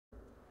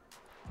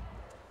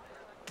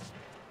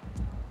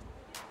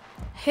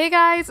Hey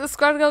guys, it's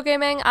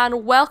SquidGirlGaming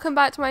and welcome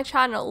back to my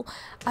channel.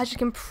 As you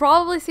can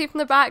probably see from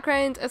the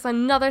background, it's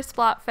another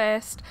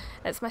Splatfest.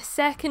 It's my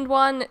second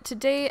one.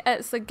 Today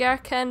it's the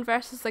Gherk-IN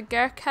versus the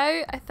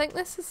Gherk-OUT. I think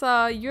this is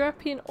a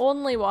European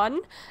only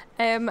one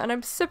and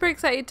I'm super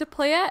excited to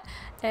play it.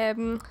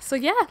 So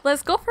yeah,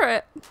 let's go for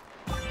it.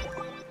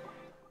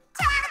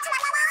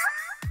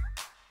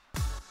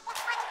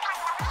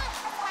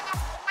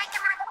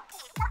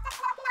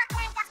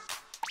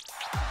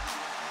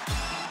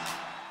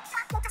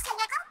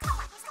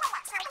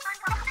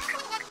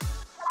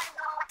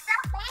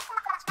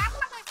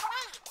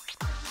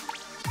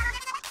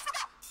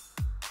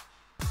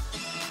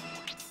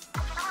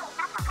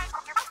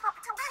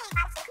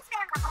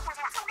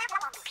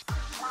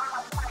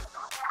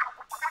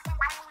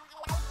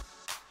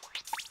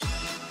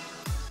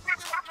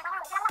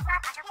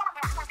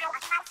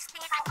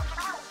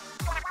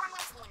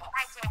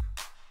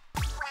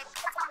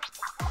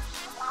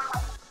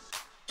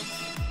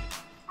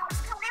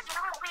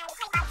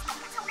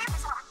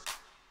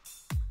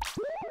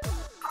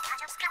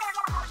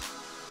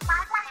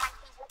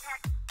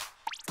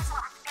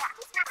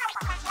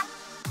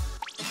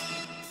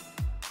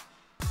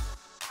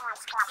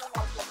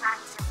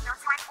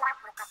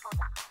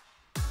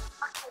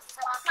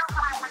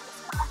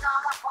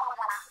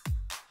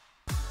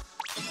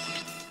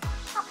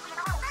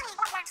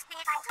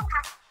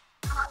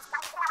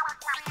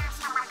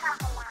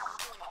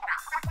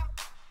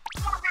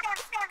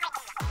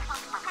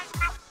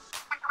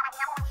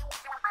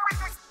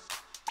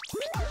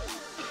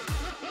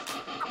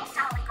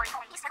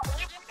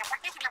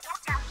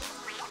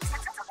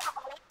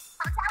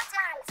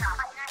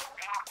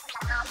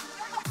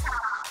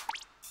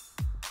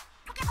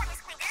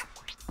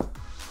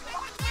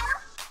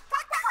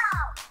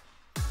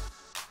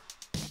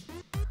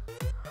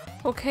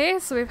 Okay,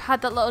 so we've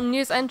had that little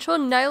news intro,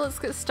 now let's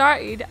get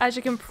started. As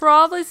you can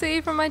probably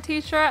see from my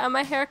t-shirt and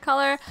my hair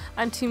colour,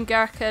 I'm Team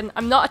Gherk-IN.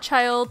 I'm not a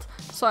child,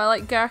 so I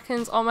like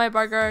Gherkins on my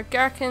burger,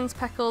 Gherkins,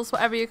 pickles,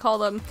 whatever you call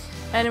them.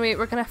 Anyway,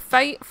 we're gonna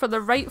fight for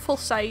the rightful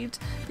side,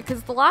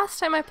 because the last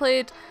time I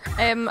played,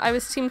 I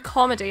was Team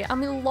Comedy,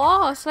 and we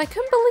lost, and I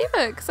couldn't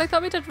believe it, because I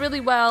thought we did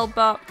really well,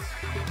 but,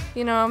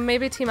 you know,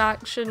 maybe Team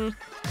Action...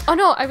 Oh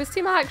no, I was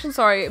Team Action,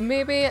 sorry,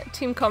 maybe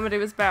Team Comedy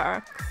was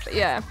better, but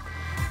yeah.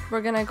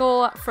 We're gonna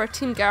go for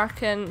Team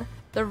Gherk-IN,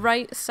 the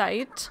right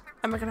side,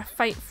 and we're gonna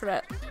fight for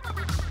it.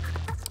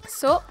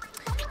 So,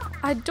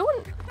 I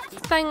don't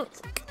think...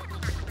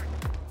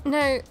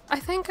 Now, I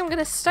think I'm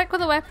gonna stick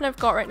with the weapon I've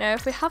got right now.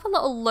 If we have a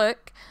little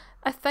look,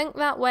 I think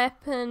that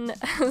weapon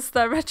is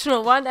the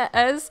original one. It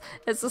is.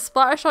 It's the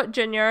Splattershot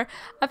Junior.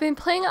 I've been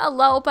playing it a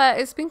little bit.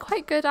 It's been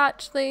quite good,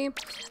 actually.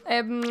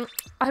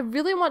 I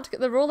really want to get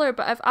the roller,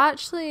 but I've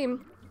actually...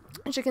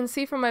 As you can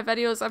see from my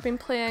videos, I've been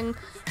playing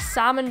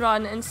Salmon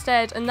Run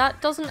instead, and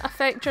that doesn't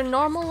affect your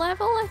normal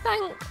level, I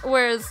think.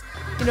 Whereas,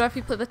 you know, if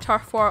you play the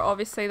Turf War,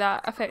 obviously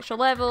that affects your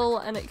level,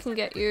 and it can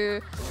get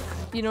you,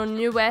 you know,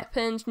 new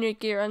weapons, new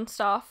gear and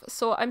stuff.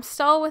 So I'm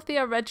still with the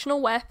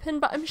original weapon,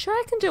 but I'm sure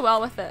I can do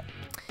well with it.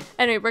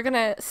 Anyway, we're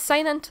gonna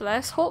sign into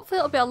this. Hopefully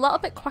it'll be a little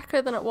bit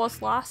quicker than it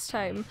was last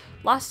time.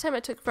 Last time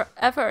it took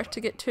forever to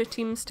get two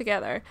teams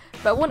together,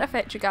 but it won't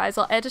affect you guys.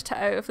 I'll edit it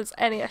out if there's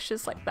any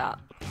issues like that.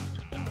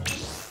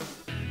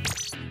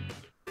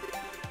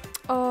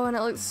 Oh, and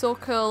it looks so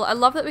cool. I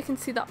love that we can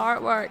see the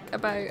artwork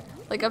about,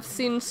 like, I've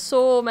seen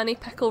so many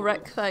Pickle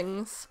Rick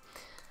things.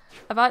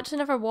 I've actually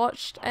never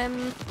watched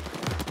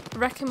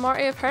Rick and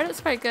Morty. I've heard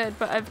it's very good,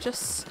 but I've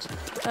just,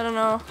 I don't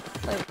know,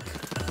 like,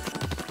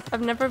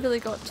 I've never really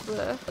got to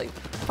the, like,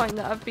 point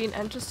that I've been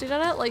interested in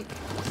it. Like,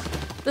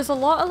 there's a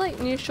lot of, like,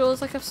 new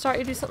shows, like, I've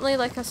started recently.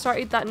 Like, I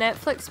started that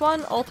Netflix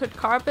one, Altered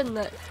Carbon,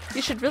 that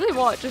you should really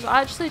watch. It's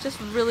actually just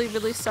really,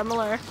 really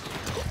similar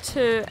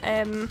to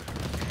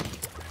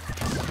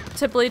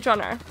Blade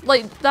Runner.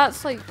 Like,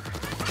 that's like,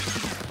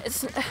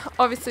 it's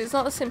obviously it's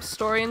not the same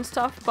story and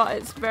stuff, but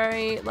it's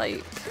very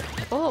like,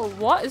 oh,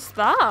 what is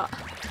that?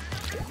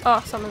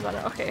 Oh, someone's on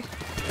it, okay.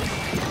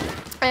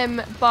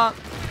 But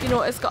you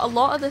know, it's got a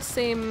lot of the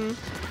same,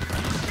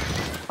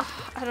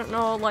 I don't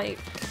know, like,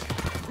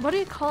 what do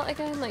you call it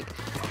again? Like,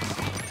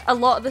 a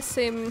lot of the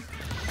same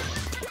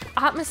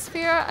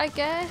atmosphere, I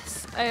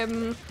guess.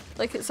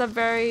 Like, it's a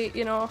very,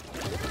 you know,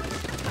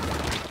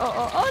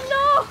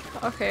 oh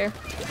no! Okay.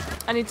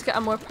 I need to get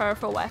a more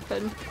powerful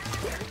weapon.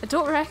 I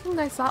don't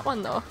recognise that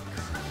one though.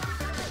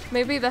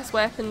 Maybe this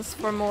weapon's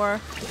for more...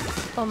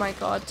 Oh my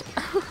god.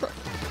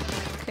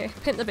 Okay,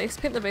 paint the base,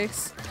 paint the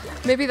base.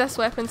 Maybe this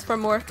weapon's for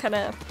more kind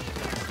of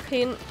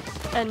paint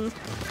and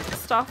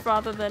stuff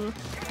rather than,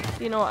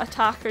 you know,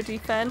 attack or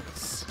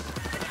defense.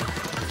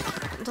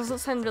 It doesn't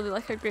sound really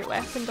like a great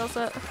weapon, does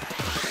it?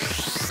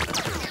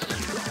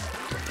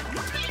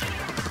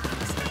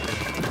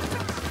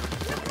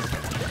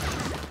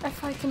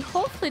 I can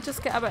hopefully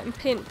just get a bit in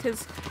paint,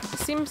 because it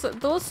seems that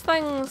those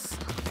things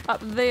up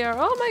there,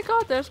 oh my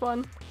god, there's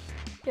one.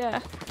 Yeah.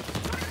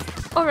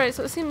 Alright,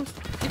 so it seems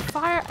you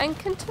fire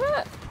ink into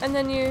it and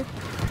then you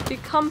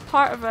become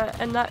part of it,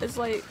 and that is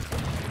like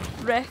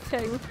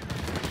wrecking.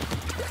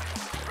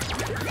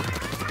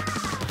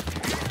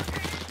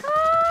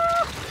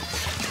 Ah!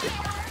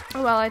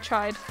 Oh well, I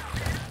tried.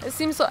 It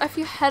seems like if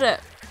you hit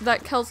it,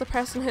 that kills the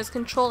person who's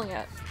controlling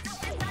it.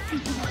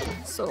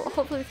 So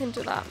hopefully we can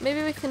do that.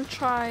 Maybe we can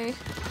try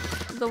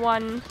the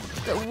one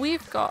that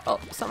we've got. Oh,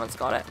 someone's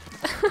got it.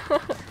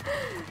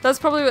 That's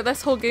probably what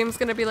this whole game's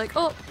gonna be like.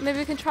 Oh, maybe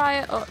we can try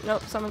it. Oh,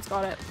 nope, someone's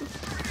got it.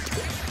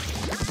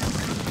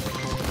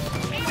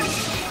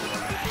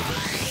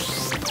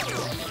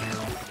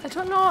 I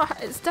don't know,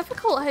 it's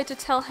difficult how to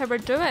tell how we're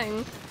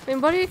doing. I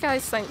mean, what do you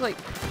guys think? Like,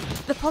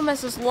 the problem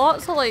is there's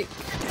lots of like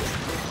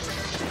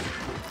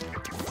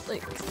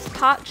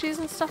patches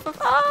and stuff of—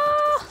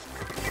 ah!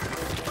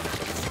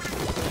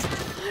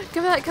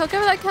 Give me that kill, give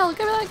me that kill,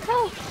 give me that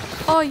kill!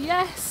 Oh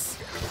yes!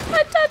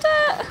 I did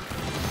it!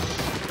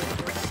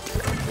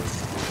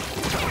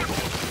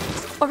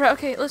 Alright,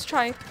 okay, let's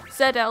try.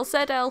 ZL,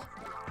 ZL.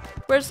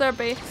 Where's their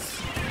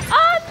base?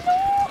 Ah, no!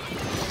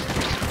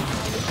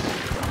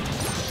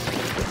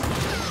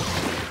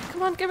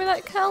 Come on, give me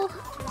that kill.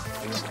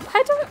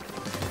 How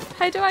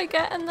do I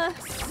get in this?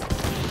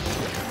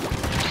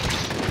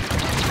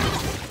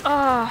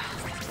 Ah,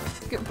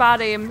 I've got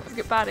bad aim, I've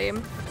got bad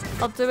aim.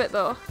 I'll do it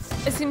though.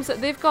 It seems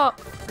that they've got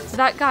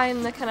that guy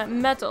in the kind of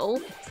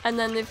middle, and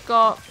then they've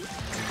got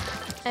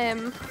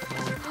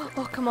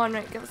oh come on,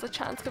 right, give us a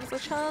chance, give us a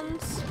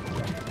chance.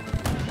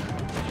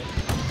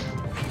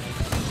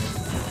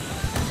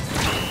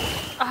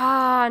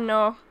 Ah,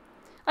 no.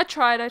 I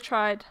tried.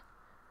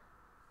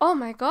 Oh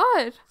my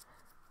god.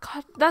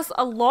 God, that's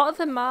a lot of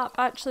the map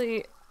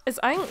actually is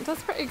inked.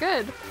 That's pretty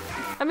good.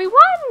 And we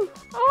won!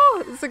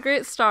 Oh, it's a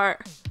great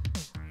start.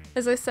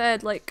 As I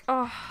said, like,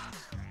 oh.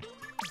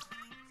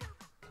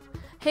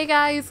 Hey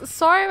guys,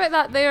 sorry about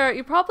that there.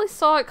 You probably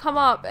saw it come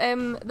up.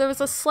 There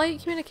was a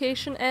slight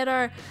communication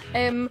error.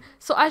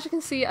 So as you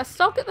can see, I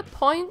still get the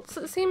points,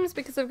 it seems,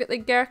 because I've got the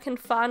Gherk-IN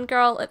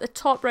fangirl at the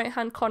top right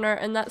hand corner,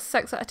 and that's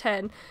 6 out of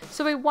 10.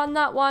 So we won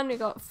that one. We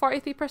got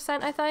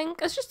 43%, I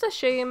think. It's just a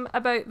shame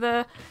about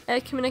the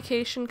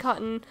communication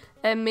cutting.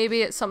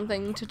 Maybe it's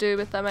something to do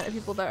with the amount of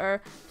people that are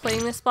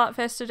playing this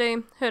Splatfest today.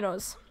 Who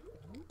knows?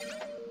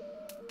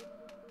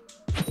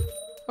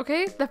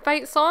 Okay, the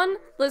fight's on.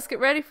 Let's get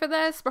ready for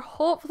this. We're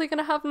hopefully going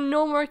to have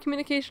no more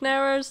communication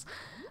errors.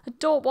 I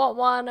don't want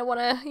one. I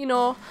want to, you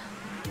know,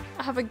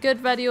 have a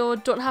good video.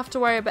 Don't have to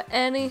worry about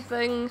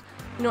anything,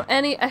 you know,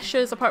 any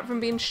issues apart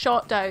from being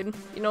shot down.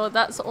 You know,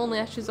 that's the only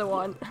issues I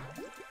want.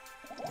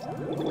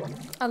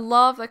 I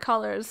love the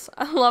colours.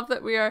 I love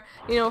that we are,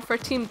 you know, for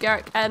Team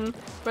Gherk-IN,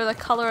 we're the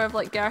colour of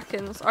like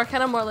Gherkins, or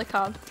kind of more like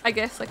a, I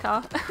guess like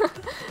a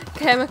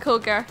chemical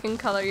Gherkin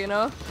colour, you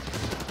know?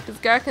 Because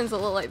Gherkins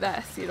look like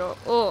this, you know.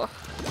 Oh,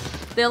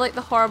 they're like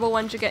the horrible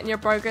ones you get in your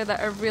burger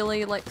that are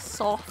really like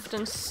soft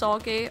and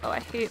soggy. Oh, I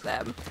hate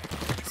them.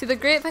 See, the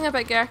great thing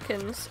about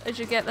Gherkins is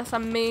you get this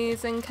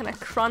amazing kind of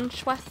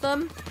crunch with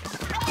them.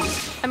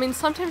 I mean,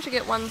 sometimes you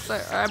get ones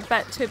that are a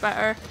bit too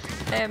bitter.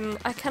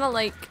 I kind of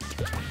like,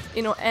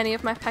 you know, any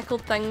of my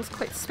pickled things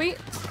quite sweet.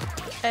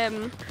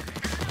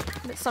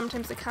 But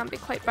sometimes they can be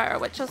quite bitter,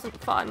 which isn't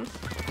fun.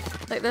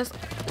 Like there's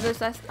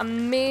this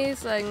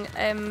amazing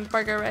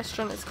burger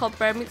restaurant. It's called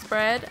Bread Meets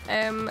Bread.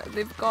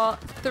 They've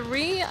got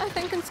 3, I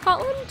think, in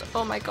Scotland.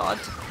 Oh my god.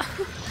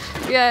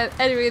 Yeah,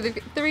 anyway, they've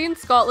got 3 in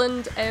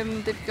Scotland.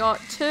 They've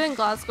got 2 in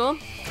Glasgow,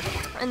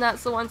 and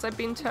that's the ones I've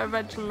been to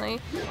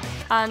originally.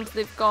 And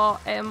they've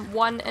got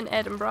 1 in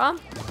Edinburgh.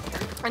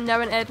 And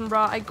now in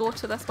Edinburgh, I go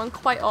to this one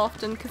quite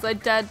often because I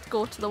did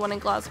go to the one in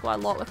Glasgow a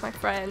lot with my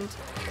friend.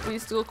 We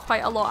used to go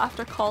quite a lot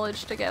after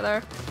college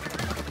together.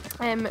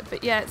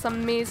 But yeah, it's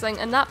amazing,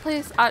 and that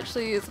place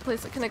actually is the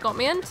place that kind of got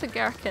me into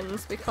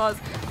Gherkins, because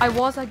I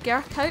was a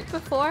Gherk-OUT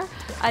before.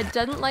 I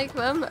didn't like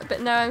them, but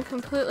now I'm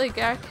completely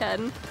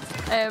Gherk-IN.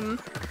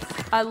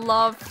 I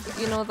love,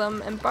 you know,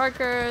 them in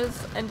burgers,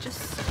 and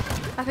just,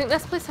 I think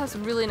this place has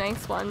really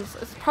nice ones.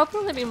 It's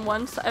probably been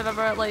once that I've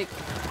ever like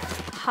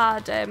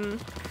had you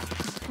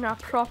know, a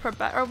proper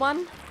bitter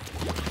one.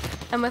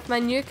 And with my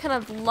new kind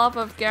of love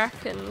of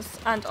Gherkins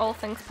and all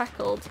things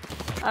pickled,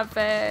 I've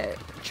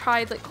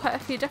tried like quite a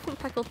few different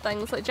pickled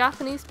things, like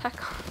Japanese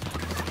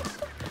pickles.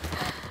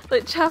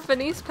 Like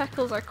Japanese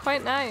pickles are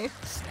quite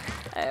nice.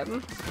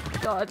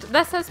 God,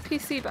 this is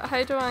PC, but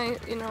how do I,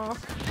 you know,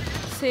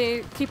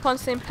 keep on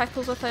saying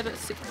pickles without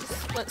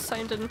it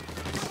sounding,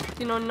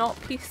 you know, not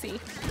PC?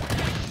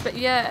 But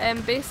yeah,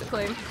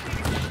 basically,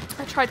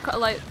 I tried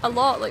quite a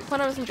lot. Like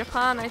when I was in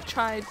Japan, I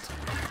tried,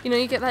 you know,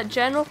 you get that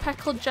general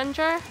pickled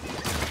ginger,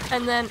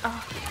 and then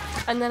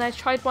I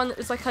tried one that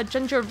was like a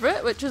ginger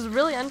root, which is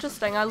really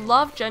interesting. I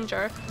love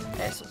ginger.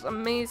 It's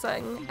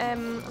amazing.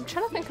 I'm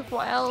trying to think of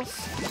what else.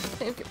 I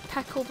think I've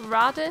got pickled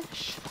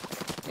radish.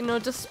 You know,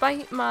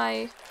 despite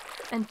my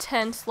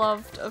intense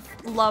love of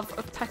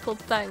pickled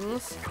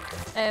things.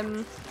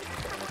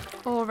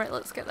 Oh right,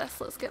 let's get this.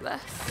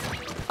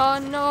 Oh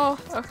no.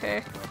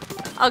 Okay,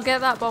 I'll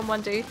get that bomb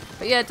one day.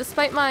 But yeah,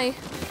 despite my,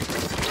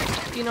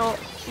 you know,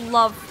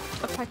 love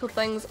of pickled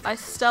things, I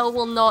still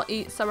will not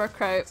eat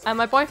sauerkraut. And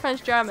my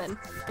boyfriend's German,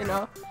 you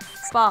know.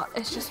 but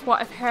it's just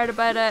what I've heard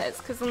about it. It's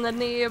because in the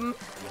name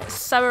it's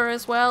sour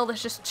as well.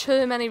 There's just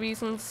too many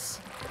reasons,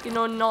 you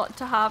know, not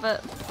to have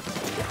it.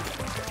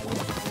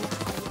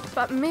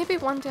 But maybe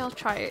one day I'll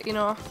try it, you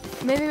know.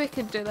 Maybe we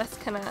could do this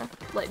kind of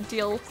like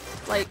deal,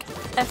 like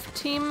if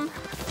Team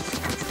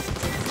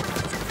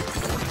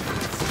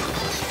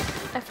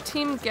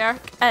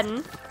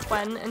Gherk-IN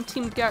win and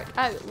Team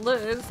Gherk-OUT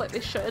lose, like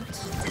they should,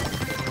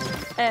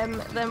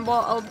 then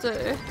what I'll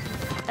do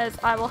is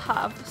I will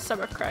have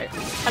sauerkraut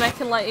and I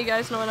can let you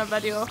guys know in a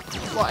video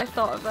what I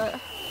thought of it.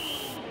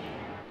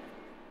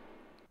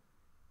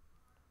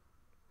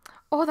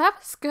 Oh, that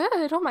was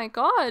good. Oh my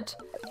god.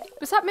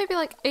 Was that maybe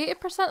like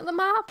 80% of the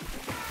map?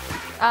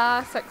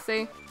 Ah,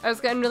 60. I was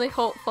getting really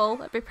hopeful.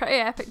 It'd be pretty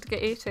epic to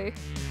get 80.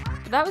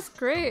 But that was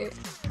great.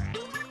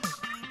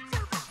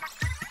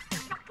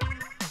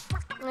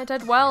 I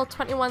did well.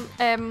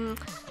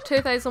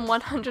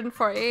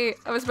 2,148.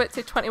 I was about to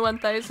say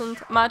 21,000.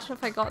 Imagine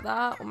if I got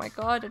that. Oh my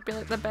god, I'd be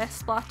like the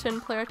best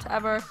Splatoon player to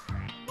ever,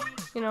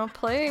 you know,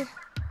 play.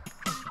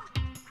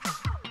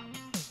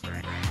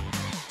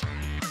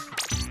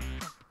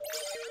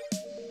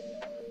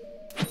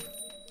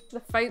 The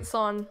fight's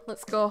on.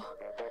 Let's go.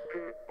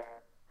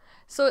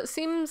 So it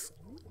seems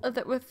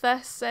that with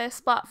this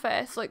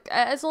Splatfest, like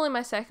it is only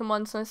my second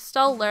one, so I'm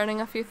still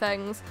learning a few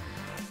things.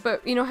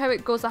 But you know how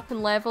it goes up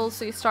in levels,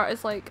 so you start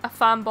as like a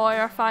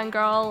fanboy or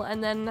fangirl,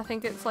 and then I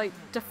think it's like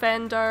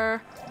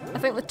defender. I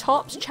think the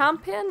top's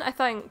champion, I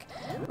think.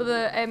 With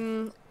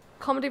the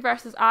comedy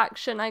versus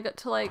action, I got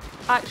to like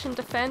action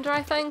defender,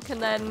 I think,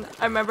 and then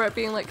I remember it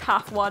being like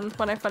half one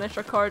when I finished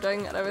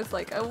recording, and I was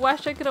like, I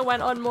wish I could have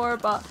went on more,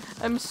 but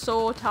I'm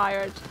so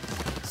tired.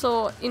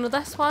 So, you know,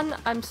 this one,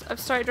 I've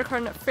started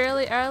recording it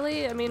fairly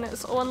early. I mean,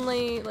 it's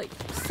only like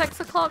 6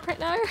 o'clock right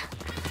now.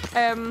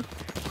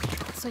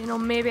 So, you know,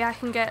 maybe I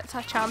can get to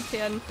a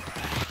champion.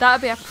 That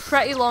would be a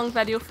pretty long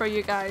video for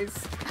you guys.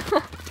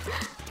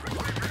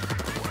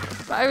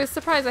 But I was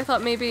surprised. I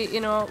thought maybe,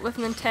 you know, with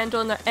Nintendo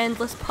and their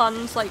endless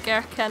puns like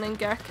Gherk-IN and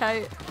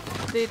Gherk-OUT,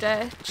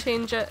 they'd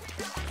change it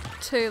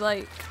to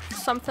like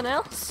something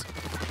else,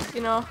 you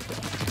know.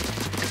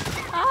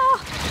 Ah!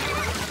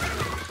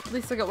 At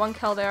least I got one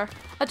kill there.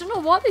 I don't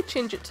know what they'd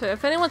change it to.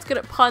 If anyone's good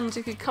at puns,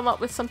 you could come up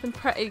with something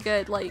pretty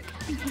good, like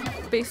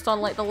based on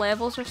like the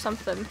levels or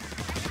something.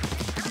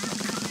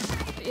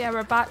 But yeah,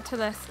 we're back to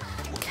this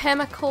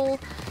chemical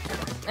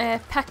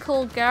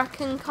pickle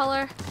Gherkin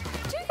colour.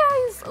 Do you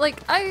guys,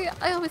 like, I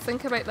always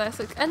think about this,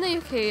 like in the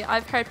UK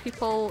I've heard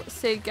people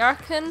say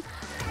Gherkin,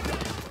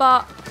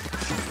 but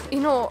you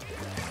know,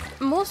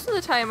 most of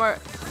the time, or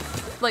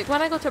like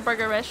when I go to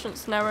burger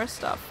restaurants now or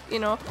stuff, you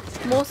know,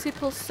 most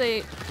people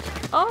say,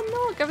 oh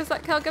no, give us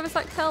that kill, give us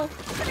that kill.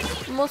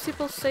 Most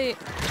people say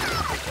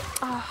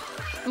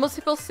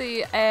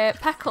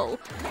pickle,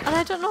 and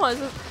I don't know,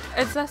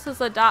 is this as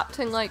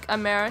adapting like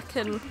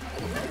American,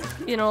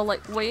 you know,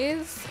 like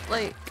ways?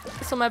 Like,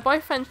 so my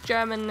boyfriend's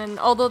German, and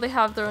although they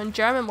have their own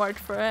German word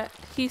for it,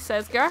 he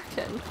says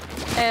Gherkin.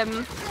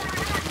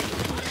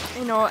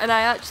 You know, and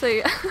I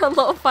actually, a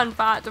little fun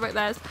fact about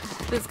this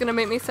that's gonna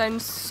make me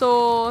sound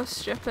so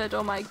stupid,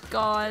 oh my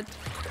god,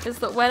 is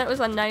that when it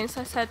was announced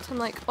I said to him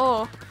like,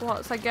 oh,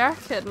 what's a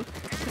gherkin?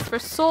 Because for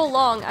so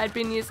long I'd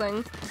been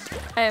using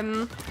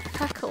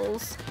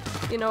pickles,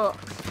 you know,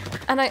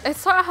 and I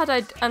sort of had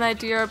an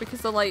idea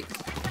because of like,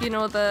 you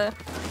know, the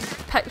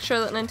picture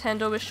that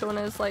Nintendo was shown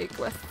as like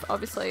with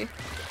obviously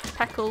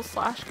pickles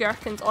slash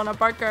gherkins on a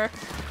burger,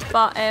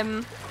 but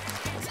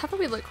let's have a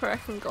wee look where I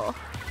can go.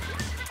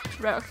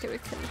 Right, okay, we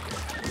can.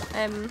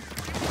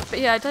 But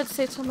yeah, I did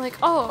say to him like,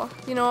 oh,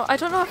 you know, I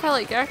don't know if I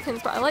like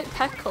gherkins, but I like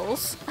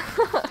pickles.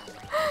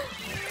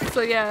 So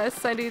yeah, it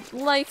sounded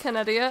like an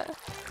idiot.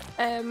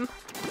 Oh,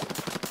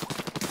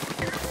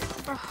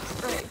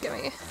 right,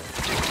 gimme.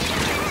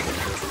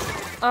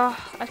 Oh,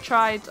 I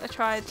tried.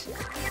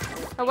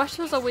 I wish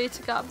there was a way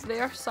to get up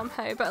there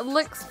somehow, but it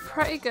looks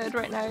pretty good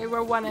right now.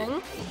 We're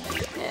winning.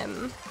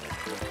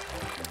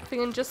 If we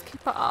can just keep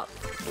it up.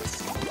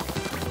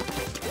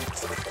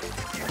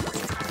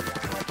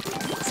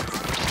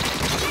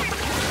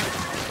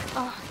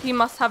 Oh, he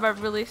must have a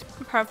really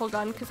powerful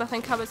gun because I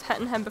think I was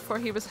hitting him before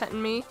he was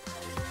hitting me.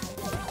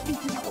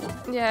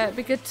 Yeah, it'd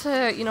be good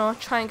to, you know,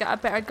 try and get a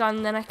better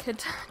gun, then I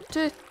could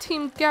do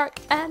Team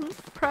Gherk-IN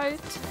proud.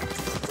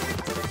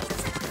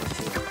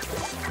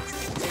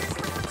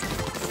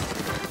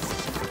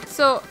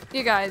 So,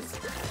 you guys,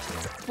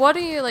 what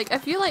do you like?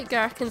 If you like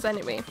Gherkins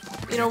anyway,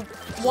 you know,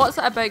 what's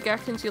it about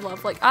Gherkins you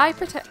love? Like, I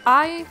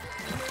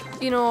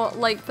you know,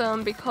 like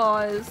them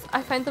because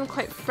I find them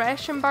quite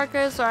fresh in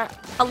burgers, or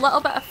a little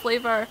bit of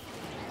flavour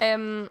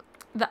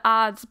that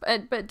adds,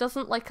 but it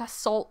doesn't like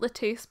assault the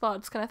taste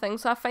buds kind of thing,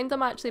 so I find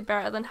them actually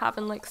better than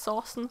having like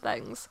sauce and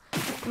things.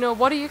 You know,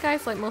 what do you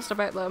guys like most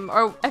about them?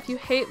 Or if you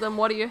hate them,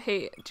 what do you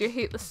hate? Do you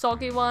hate the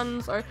soggy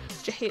ones, or do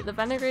you hate the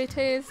vinegary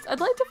taste? I'd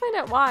like to find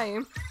out why.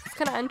 It's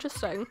kind of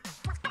interesting.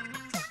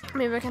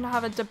 Maybe we can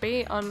have a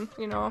debate on,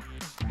 you know,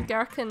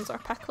 gherkins or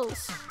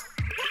pickles.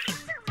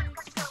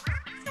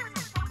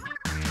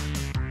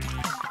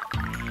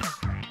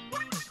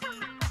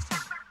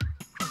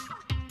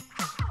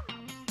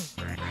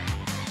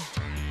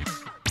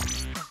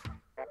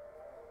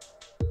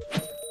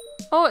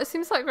 Oh, it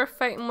seems like we're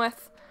fighting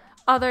with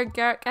other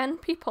Gherk-IN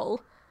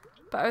people.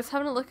 But I was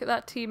having a look at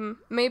that team.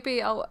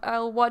 Maybe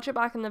I'll watch it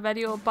back in the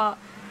video, but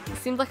it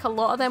seemed like a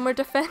lot of them were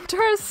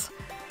defenders.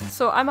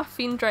 So I'm a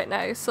fiend right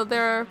now. So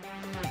they're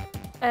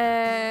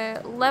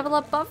level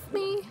above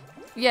me.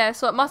 Yeah,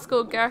 so it must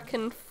go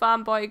Gherkin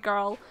fanboy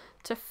girl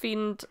to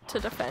fiend to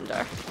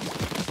defender.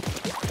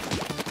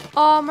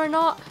 Oh,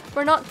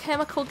 we're not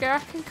chemical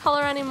Gherkin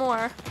color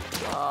anymore.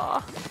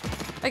 Oh,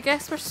 I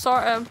guess we're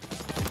sort of,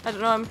 I don't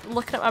know, I'm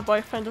looking at my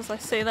boyfriend as I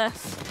say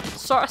this.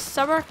 Sort of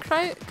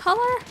sauerkraut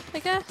color, I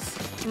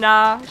guess?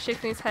 Nah,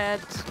 shaking his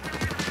head.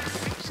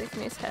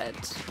 Shaking his head.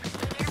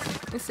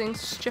 He's saying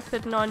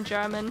stupid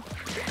non-German.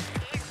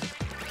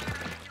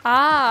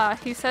 Ah,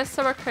 he says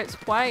sauerkraut's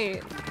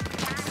white.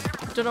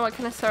 Don't know what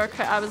kind of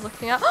sauerkraut I was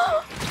looking at.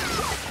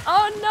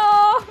 Oh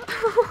no!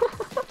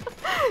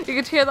 You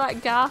could hear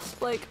that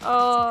gasp, like,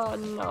 oh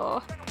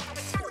no.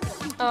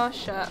 Oh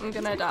shit, I'm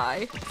gonna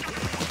die.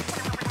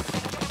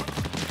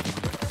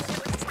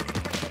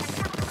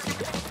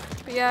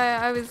 But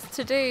yeah, I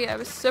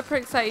was super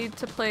excited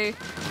to play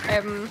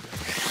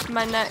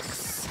my next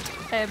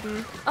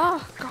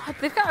oh god,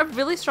 they've got a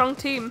really strong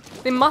team.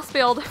 They must be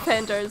all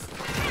defenders.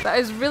 But I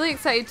was really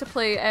excited to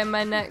play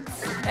my next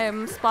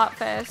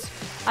Splatfest.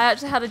 I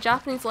actually had a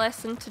Japanese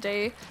lesson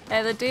today.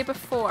 The day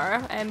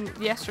before,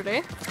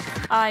 yesterday,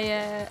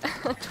 I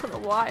don't know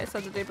why I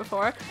said the day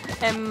before.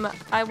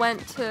 I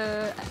went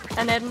to,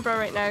 in Edinburgh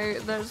right now,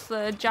 there's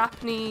the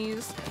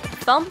Japanese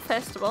film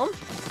festival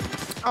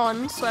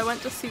on, so I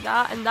went to see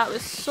that, and that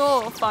was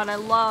so fun. I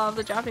love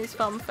the Japanese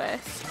film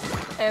fest.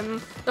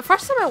 The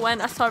first time I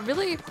went, I saw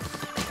really,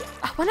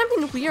 when I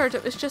mean weird,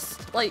 it was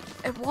just like,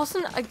 it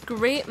wasn't a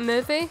great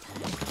movie.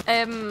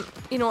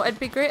 You know, it'd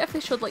be great if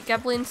they showed like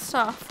Ghibli and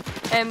stuff.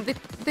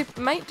 They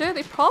might do,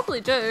 they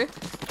probably do.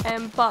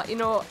 But you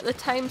know, the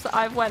times that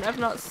I've went, I've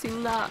not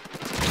seen that.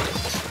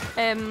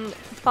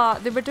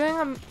 But they were doing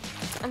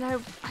and I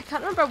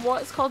can't remember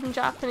what it's called in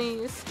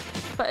Japanese,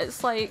 but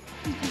it's like,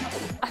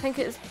 I think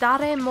it's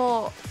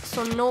Daremo,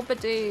 so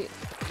nobody,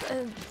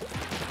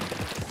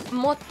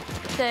 motte,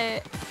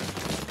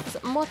 is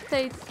it motte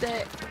de,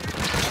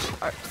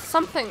 or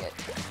something.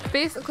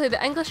 Basically,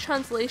 the English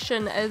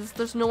translation is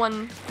there's no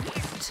one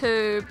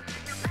to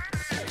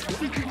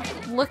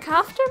look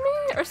after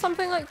me or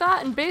something like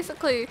that, and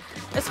basically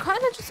it's quite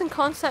an interesting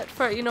concept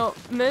for, you know,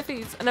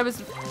 movies, and I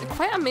was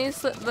quite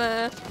amazed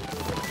that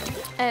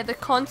the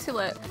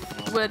consulate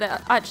would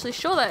actually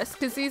show this,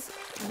 because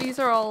these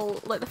are all,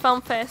 like, the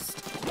film fest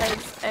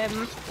is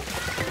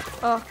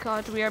oh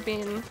god, we are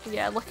being,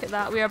 yeah, look at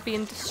that, we are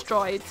being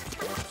destroyed.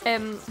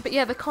 But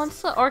yeah, the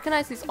consulate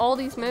organises all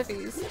these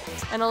movies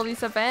and all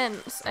these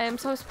events,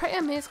 so I was pretty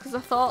amazed, because I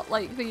thought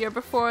like the year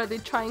before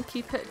they'd try and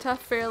keep it to a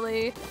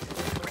fairly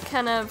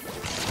kind of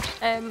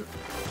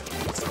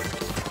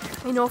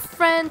you know,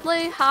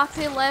 friendly,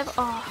 happy level.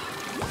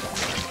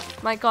 Oh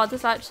my god,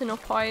 there's actually no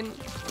point,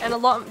 and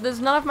there's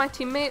none of my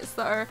teammates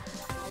that are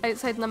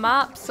outside the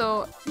map,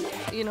 so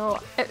you know,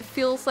 it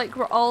feels like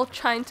we're all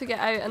trying to get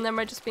out and then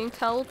we're just being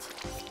killed.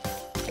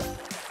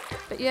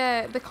 But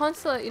yeah, the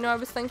consulate, you know, I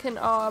was thinking,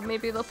 oh,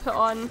 maybe they'll put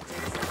on,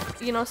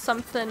 you know,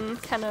 something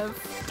kind of,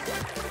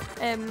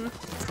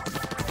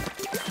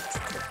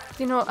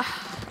 you know,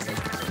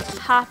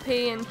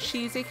 happy and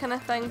cheesy kind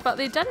of thing, but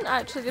they didn't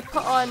actually. They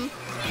put on,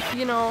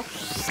 you know,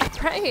 a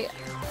pretty,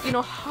 you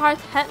know,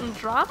 hard-hitting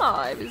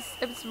drama.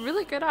 It was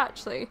really good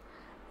actually.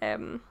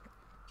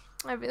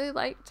 I really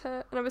liked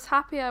it, and I was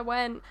happy I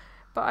went,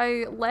 but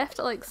I left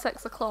at like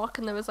 6 o'clock,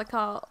 and there was like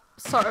a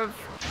sort of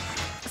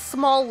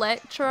small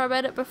lecture. I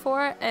read it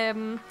before,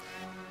 and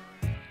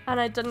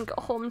I didn't get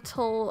home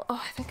till,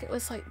 oh, I think it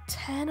was like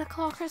 10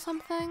 o'clock or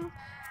something,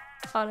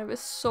 and I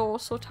was so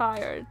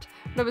tired,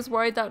 and I was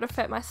worried that would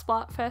affect my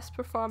Splatfest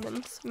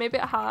performance. Maybe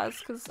it has,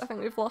 because I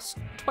think we've lost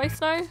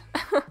twice now.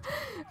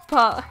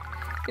 But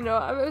you know,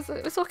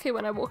 it was okay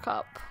when I woke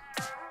up.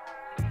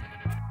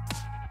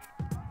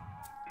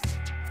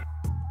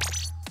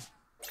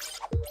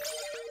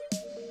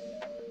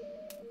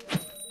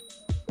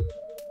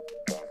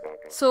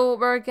 So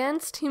we're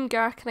against Team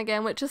Gherk-IN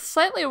again, which is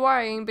slightly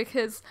worrying,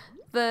 because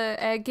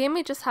the game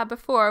we just had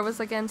before was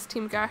against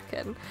Team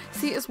Gherk-IN.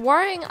 See, it's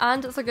worrying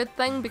and it's a good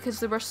thing, because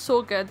they were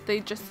so good.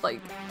 They just,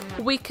 like,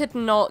 we could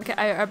not get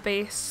out our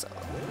base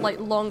like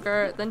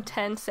longer than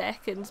 10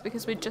 seconds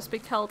because we'd just be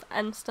killed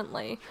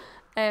instantly.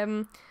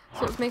 So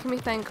it's making me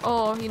think,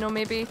 oh, you know,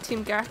 maybe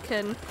Team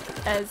Gherk-IN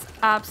is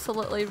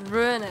absolutely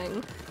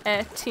ruining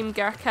Team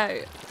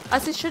Gherk-OUT,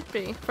 as they should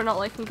be for not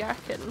liking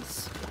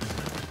Gherkins.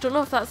 Don't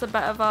know if that's a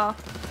bit of a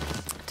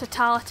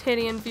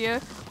totalitarian view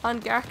on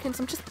Gherkins.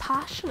 I'm just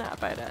passionate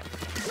about it.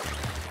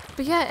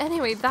 But yeah,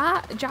 anyway,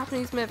 that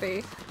Japanese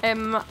movie,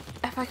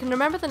 if I can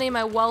remember the name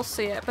I will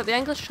say it, but the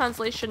English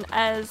translation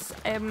is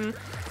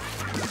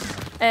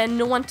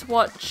No One to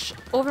Watch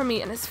Over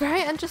Me, and it's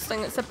very interesting.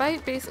 It's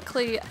about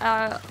basically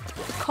a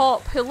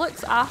cop who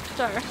looks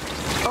after,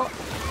 oh,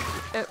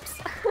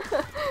 oops.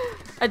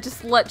 I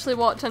just literally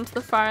walked into the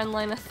firing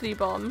line of 3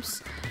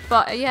 bombs.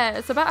 But yeah,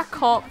 it's about a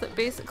cop that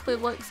basically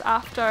looks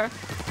after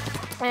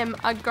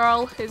a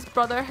girl whose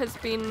brother has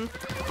been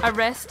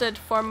arrested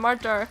for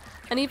murder,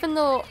 and even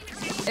though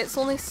it's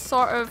only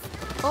sort of,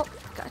 oh,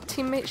 got a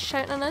teammate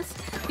shouting at us,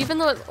 even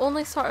though it's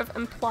only sort of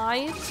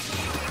implied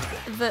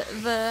that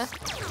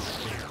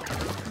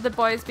the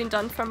boy's been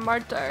done for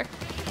murder,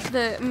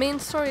 the main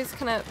story is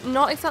kind of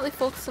not exactly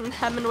focused on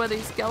him and whether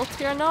he's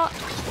guilty or not.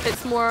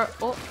 It's more,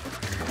 oh,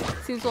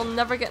 seems we'll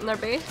never get in their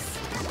base.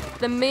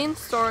 The main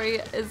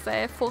story is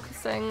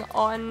focusing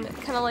on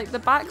kind of like the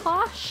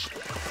backlash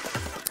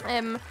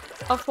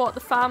of what the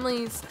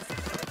families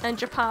in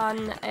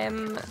Japan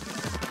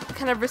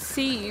kind of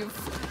receive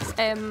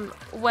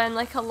when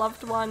like a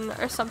loved one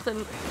or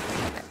something,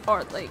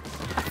 or like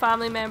a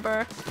family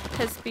member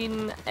has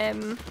been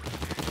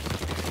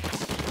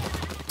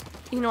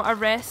you know,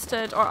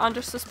 arrested or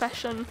under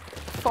suspicion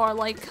for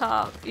like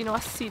a, you know,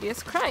 a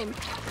serious crime.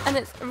 And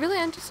it's really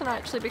interesting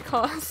actually,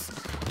 because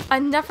I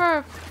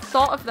never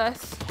thought of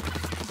this,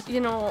 you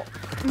know,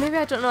 maybe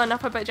I don't know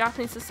enough about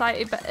Japanese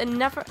society, but I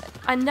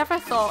never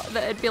thought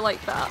that it'd be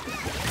like that.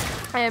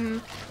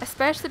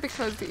 Especially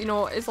because, you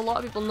know, as a lot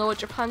of people know,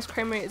 Japan's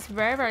crime rate is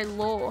very, very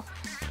low.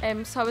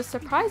 So I was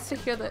surprised to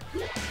hear that,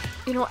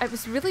 you know, it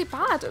was really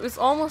bad. It was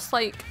almost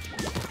like,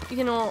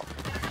 you know,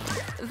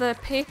 the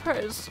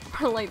papers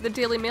were like the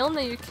Daily Mail in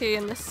the UK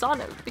and the Sun.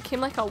 It became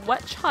like a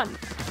witch hunt,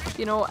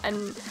 you know,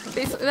 and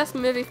basically this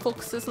movie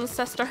focuses on the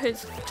sister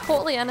who's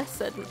totally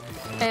innocent,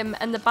 and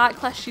the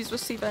backlash she's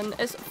receiving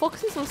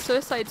focuses on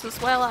suicides as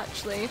well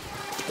actually,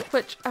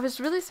 which I was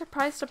really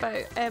surprised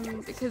about,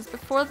 because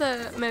before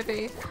the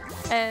movie,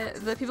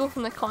 the people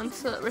from the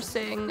consulate were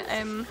saying,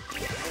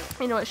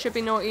 you know, it should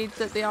be noted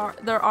that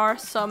there are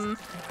some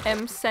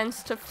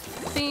sensitive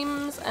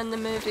themes in the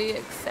movie,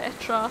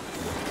 etc.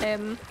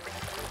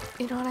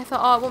 You know, and I thought,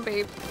 oh, it won't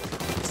be,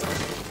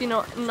 you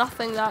know,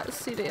 nothing that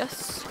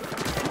serious.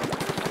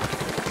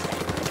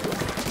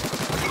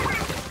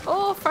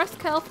 Oh, first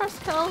kill, first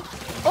kill.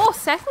 Oh,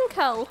 second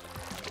kill.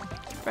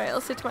 Right,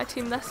 let's head to my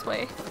team this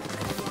way.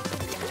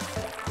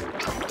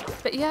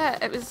 But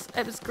yeah, it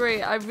was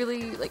great. I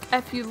really, like,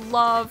 if you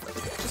love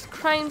just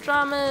crime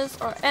dramas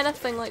or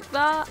anything like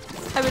that,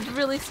 I would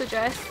really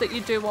suggest that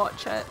you do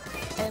watch it.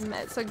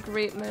 It's a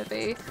great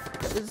movie.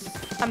 It was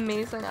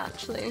amazing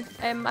actually.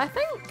 I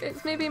think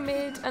it's maybe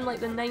made in like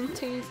the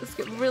 90s. It's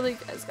got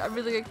a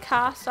really good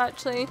cast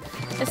actually.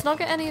 It's not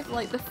got any of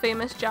like the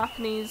famous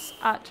Japanese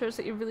actors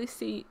that you really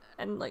see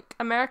in like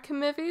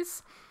American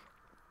movies.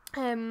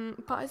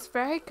 But it's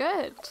very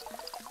good.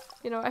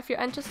 You know, if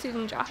you're interested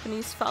in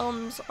Japanese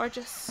films, or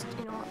just,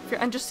 you know, if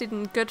you're interested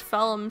in good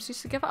films, you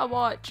should give it a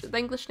watch. The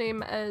English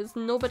name is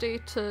Nobody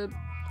to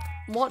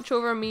Watch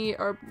Over Me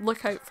or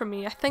Look Out For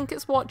Me. I think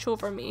it's Watch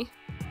Over Me.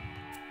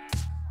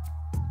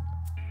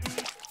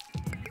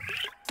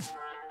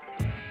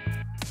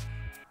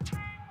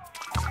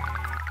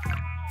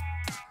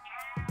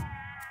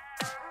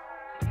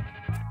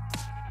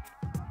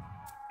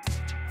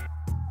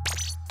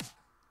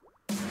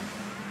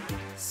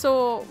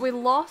 So we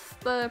lost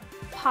the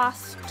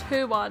past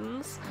two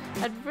ones.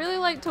 I'd really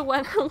like to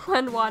win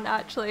one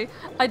actually.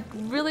 I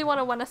really want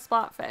to win a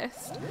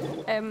Splatfest,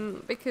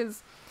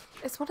 because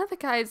it's one of the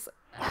guys,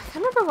 I can't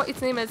remember what his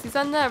name is. He's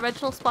in the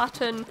original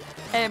Splatoon,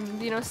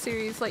 you know,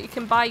 series. Like you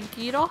can buy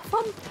gear off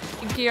him.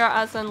 Gear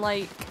as in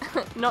like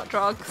not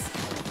drugs,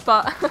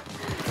 but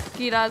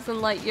gear as in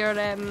like your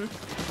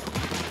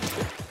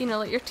you know,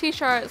 like your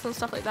t-shirts and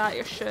stuff like that,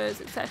 your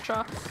shoes,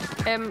 etc.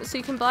 So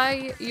you can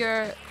buy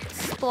your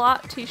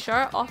Splat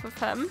t-shirt off of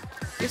him,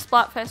 your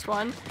Splatfest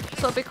one.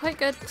 So it'd be quite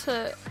good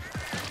to,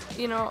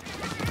 you know,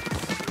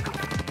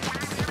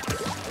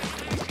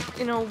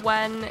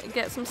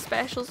 get some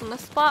specials on the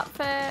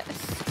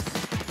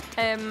Splatfest,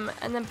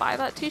 and then buy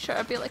that t-shirt.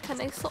 It'd be like a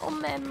nice little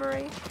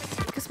memory.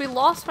 Because we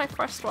lost my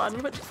first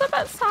one, which is a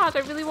bit sad.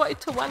 I really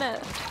wanted to win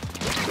it.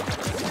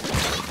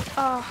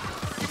 Oh.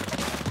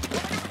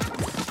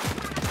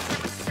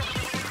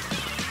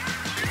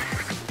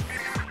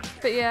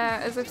 But yeah,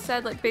 as I've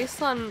said, like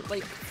based on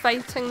like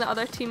fighting the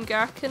other Team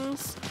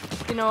Gherkins,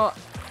 you know,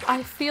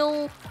 I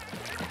feel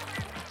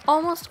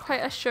almost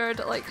quite assured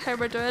at like how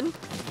we're doing.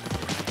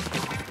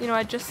 You know,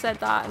 I just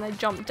said that and I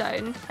jumped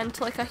down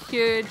into like a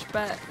huge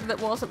bit that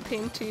wasn't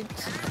painted.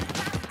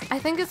 I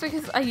think it's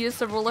because I used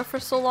the roller for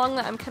so long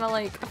that I'm kind of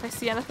like, if I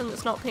see anything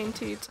that's not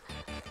painted,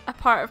 a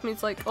part of me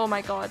is like, oh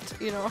my god,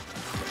 you know,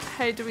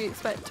 how do we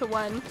expect to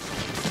win?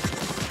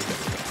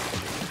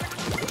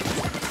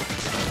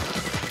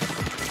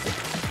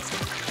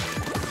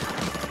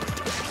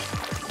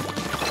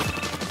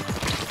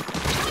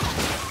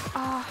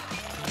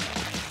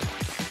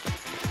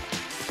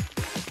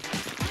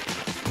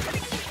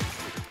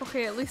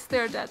 Okay, at least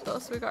they're dead though,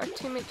 so we got our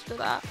teammate to do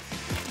that.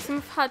 So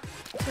we've had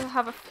to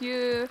have a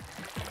few,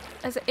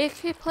 is it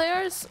AK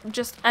players?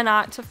 Just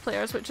inactive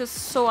players, which is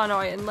so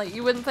annoying. Like,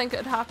 you wouldn't think it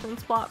would happen in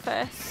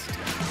Splatfest.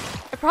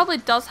 It probably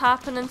does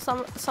happen in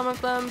some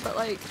of them, but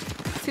like,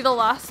 see the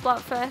last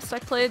Splatfest I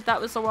played,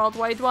 that was the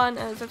worldwide one,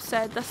 and as I've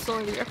said, this is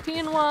only the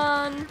European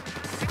one.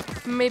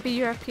 Maybe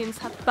Europeans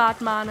have bad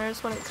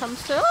manners when it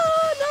comes to,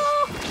 oh no!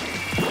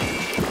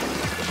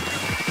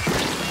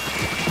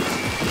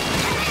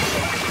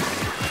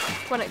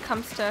 when it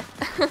comes to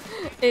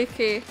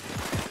AK.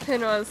 Who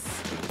knows?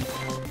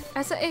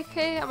 Is it AK?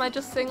 Am I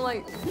just saying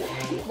like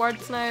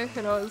words now?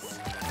 Who knows?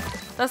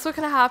 That's what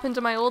kind of happened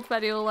in my old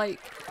video, like,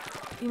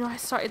 you know, I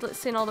started like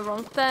saying all the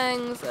wrong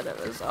things and it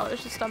was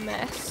just a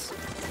mess.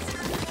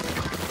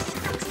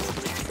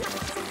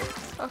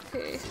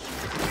 Okay.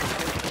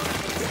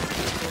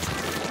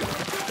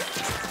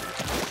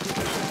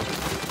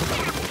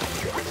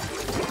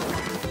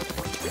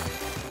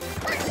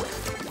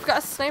 We've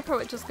got a sniper,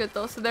 which is good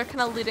though, so they're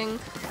kind of leading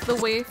the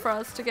way for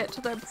us to get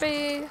to their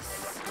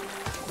base.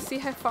 See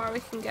how far we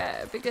can get.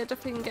 It'd be good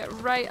if we can get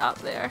right up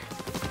there.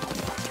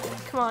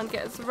 Come on,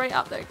 get us right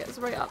up there, get us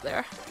right up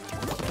there.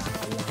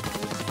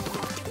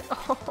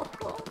 Oh,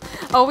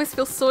 I always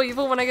feel so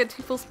evil when I get to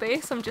people's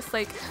base. I'm just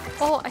like,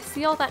 oh, I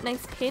see all that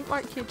nice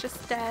paintwork you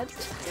just did.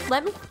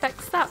 Let me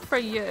fix that for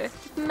you.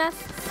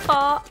 Missed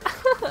spot.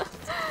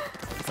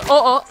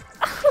 Oh.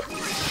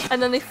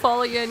 And then they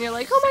follow you and you're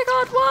like, oh my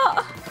god,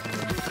 what?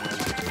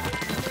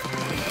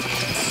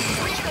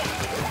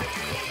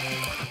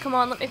 Come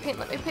on, let me paint,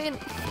 let me paint.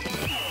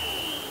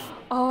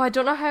 Oh, I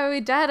don't know how we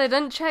did. I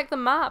didn't check the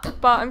map,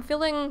 but I'm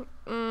feeling,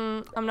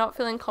 I'm not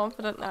feeling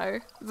confident now.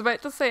 I was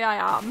about to say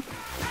I am.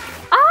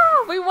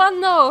 Ah, we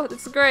won though.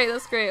 That's great,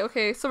 that's great.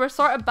 Okay, so we're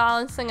sort of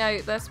balancing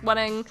out this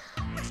winning,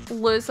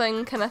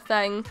 losing kind of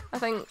thing. I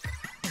think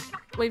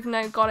we've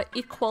now got it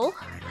equal.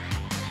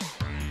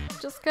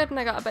 Just good, and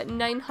I got about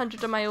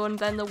 900 of my own,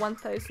 then the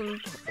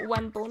 1000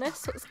 win bonus,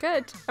 so it's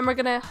good. And we're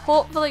gonna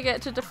hopefully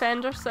get to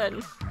Defender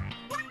soon.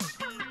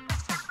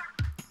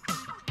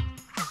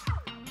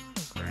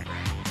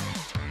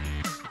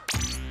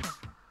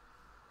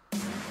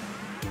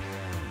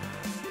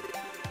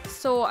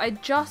 So I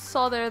just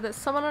saw there that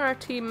someone on our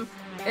team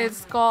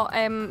has got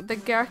the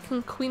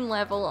Gherk-IN Queen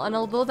level, and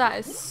although that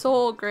is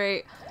so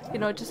great, you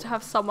know, just to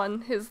have someone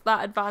who's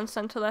that advanced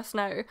into this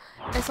now,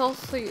 it's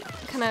also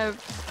kind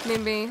of made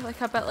me like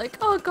a bit like,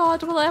 oh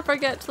god, will I ever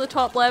get to the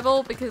top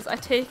level? Because I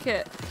take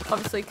it,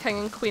 obviously King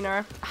and Queen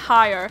are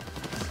higher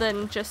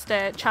than just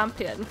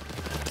Champion.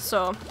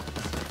 So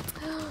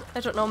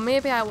I don't know,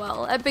 maybe I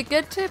will. It'd be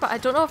good to, but I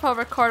don't know if I'll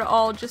record it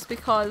all just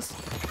because,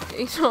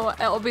 you know,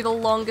 it'll be the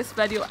longest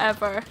video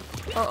ever.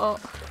 Uh-oh.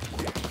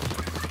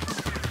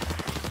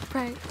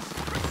 Right.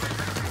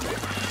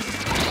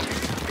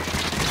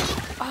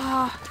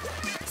 Ah.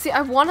 See,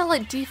 I want to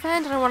like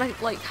defend and I want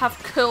to like have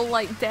cool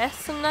like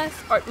deaths in this.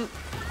 Or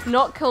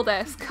not cool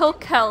deaths, cool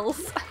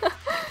kills.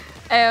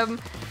 But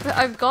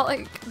I've got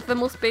like the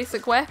most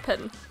basic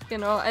weapon, you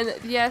know, and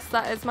yes,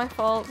 that is my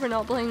fault for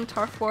not playing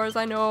Turf Wars,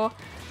 I know.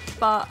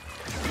 But,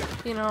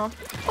 you know.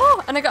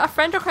 Oh, and I got a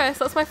friend request.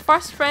 That's my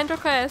first friend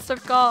request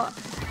I've got.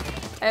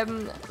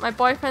 My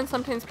boyfriend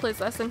sometimes plays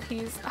this and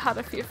he's had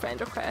a few friend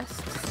requests.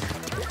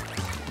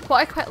 What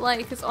I quite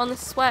like is on the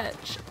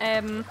Switch,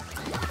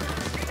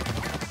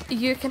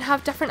 you can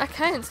have different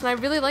accounts, and I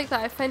really like that.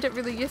 I find it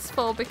really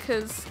useful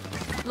because,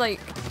 like,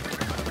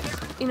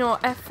 you know,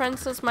 if for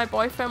instance my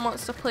boyfriend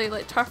wants to play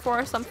like Turf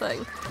War or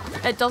something,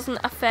 it doesn't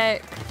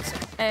affect,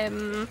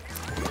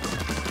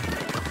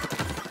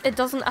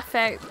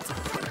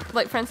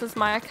 like for instance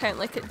my account,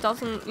 like it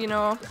doesn't, you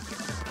know.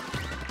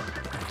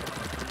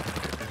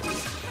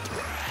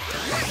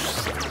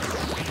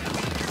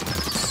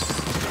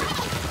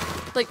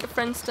 Like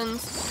for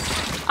instance,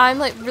 I'm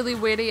like really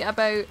wary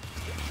about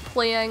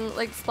playing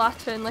like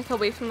Splatoon like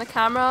away from the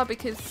camera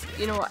because,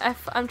 you know,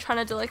 if I'm trying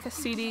to do like a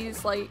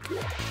series, like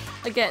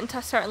I get into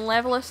a certain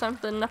level or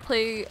something and I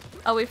play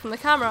away from the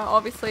camera,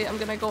 obviously I'm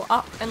gonna go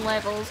up in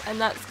levels and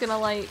that's gonna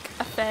like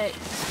affect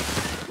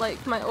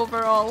like my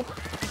overall,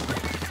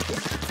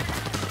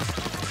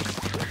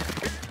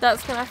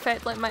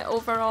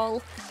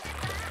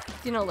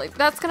 you know, like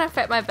that's gonna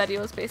affect my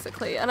videos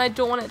basically, and I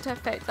don't want it to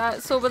affect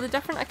that. So with the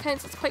different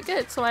accounts it's quite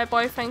good, so my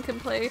boyfriend can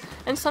play,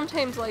 and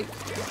sometimes like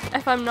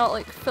if I'm not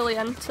like fully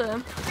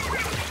into,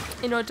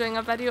 you know, doing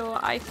a video,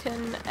 I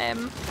can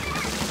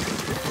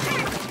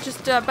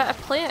just do a bit of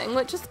playing,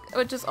 which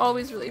is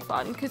always really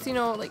fun, because, you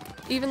know, like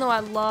even though I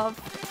love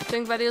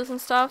doing videos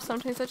and stuff,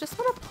 sometimes I just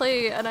want to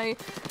play and I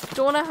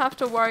don't want to have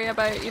to worry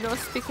about, you know,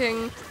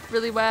 speaking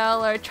really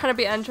well or trying to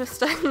be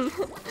interesting.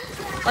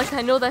 Like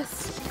I know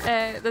this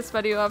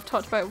video I've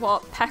talked about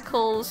what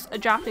Pickles, a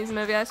Japanese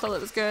movie, I thought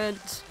it was good.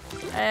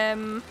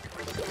 I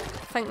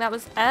think that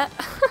was it.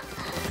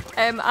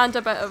 And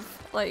a bit of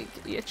like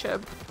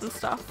YouTube and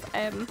stuff.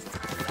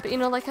 But you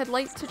know, like I'd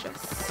like to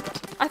just,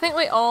 I think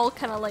we all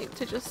kind of like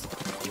to just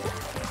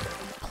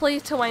play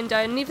to wind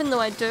down, and even though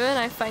I do and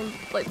I find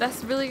like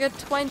this really good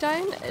to wind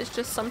down, it's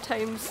just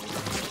sometimes,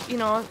 you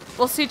know,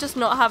 we'll see, just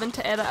not having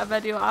to edit a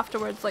video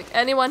afterwards. Like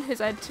anyone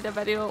who's edited a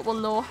video will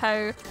know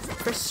how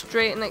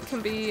frustrating it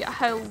can be,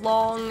 how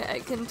long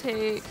it can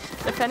take.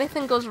 If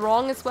anything goes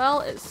wrong as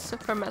well, it's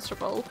super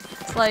miserable.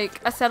 Like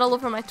I said all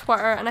over my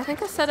Twitter, and I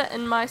think I said it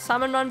in my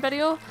salmon run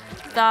video,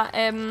 that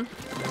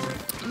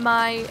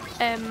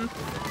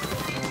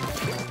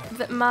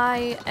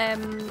my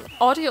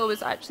audio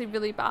was actually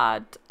really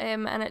bad,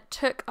 and it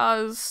took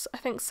us, I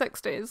think,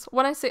 6 days.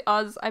 When I say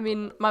us, I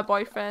mean my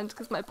boyfriend,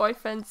 because my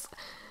boyfriend's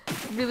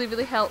really,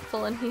 really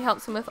helpful, and he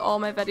helps me with all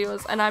my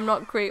videos, and I'm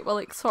not great with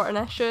like sorting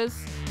issues.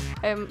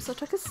 So it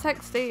took us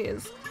 6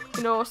 days,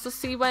 you know, so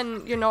see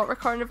when you're not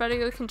recording a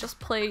video, you can just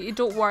play, you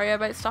don't worry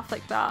about stuff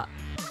like that.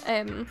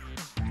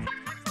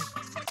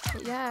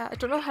 Yeah, I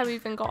don't know how we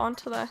even got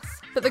onto this.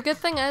 But the good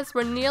thing is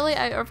we're nearly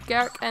out of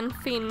Gherk-IN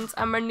Fiends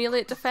and we're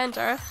nearly at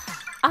Defender.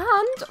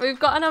 And we've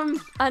got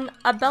an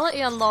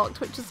ability unlocked,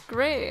 which is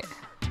great.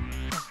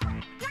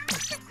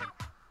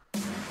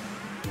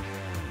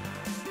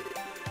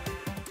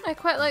 I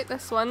quite like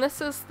this one.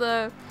 This is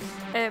the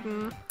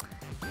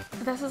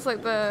this is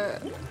like the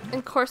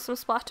in course from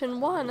Splatoon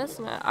 1,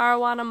 isn't it?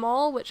 Arowana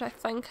Mall, which I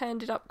think I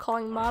ended up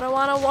calling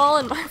Marijuana Wall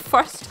in my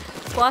first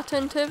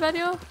Splatoon 2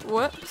 video.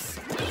 Whoops.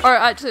 Or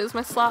actually it was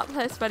my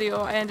Splatfest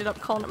video, I ended up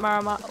calling it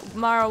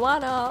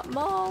Marijuana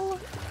Mall.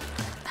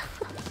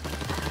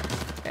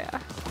 Yeah.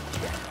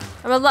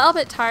 I'm a little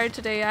bit tired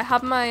today. I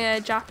have my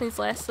Japanese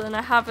lesson.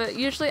 I have it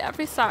usually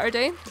every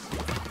Saturday.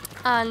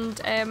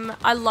 And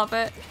I love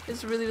it.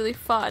 It's really, really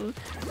fun.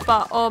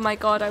 But oh my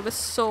god, I was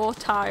so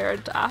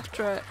tired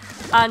after it.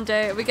 And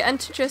we get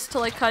introduced to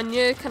like a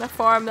new kind of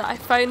form that I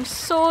found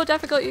so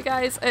difficult, you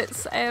guys.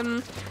 It's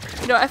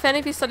you know, if any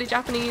of you study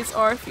Japanese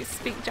or if you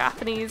speak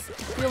Japanese,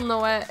 you'll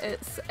know it.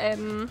 It's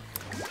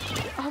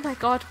oh my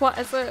god, what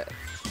is it?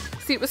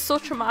 See, it was so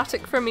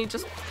traumatic for me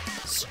just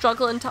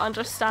struggling to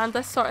understand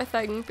this sort of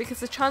thing because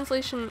the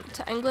translation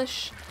to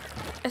English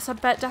is a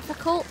bit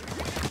difficult.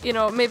 You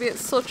know, maybe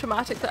it's so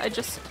traumatic that I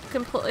just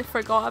completely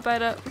forgot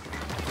about it.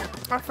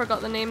 I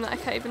forgot the name that I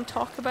can't even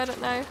talk about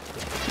it now.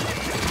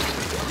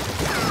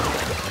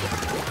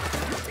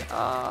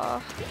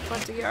 Oh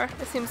dear.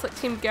 It seems like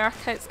Team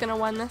Gherk-OUT's gonna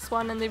win this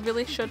one and they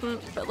really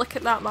shouldn't, but look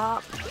at that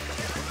map.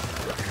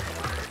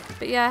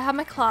 But yeah, I had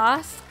my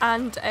class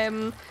and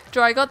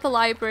I got the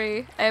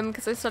library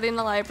because I study in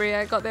the library.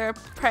 I got there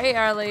pretty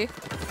early.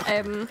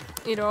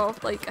 You know,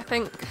 like I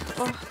think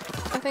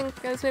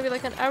it was maybe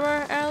like an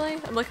hour early.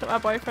 I'm looking at my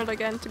boyfriend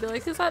again to be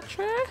like, is that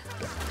true?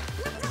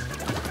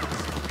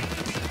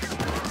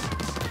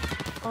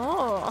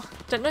 Oh,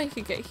 didn't know you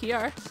could get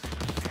here.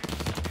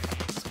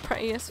 It's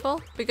pretty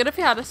useful. Be good if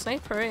you had a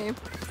sniper, eh?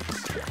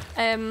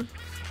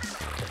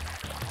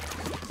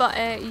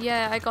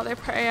 Yeah, I got there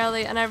pretty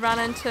early and I ran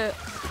into...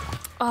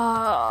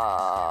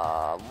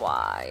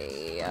 why?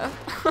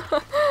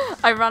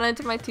 I ran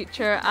into my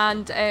teacher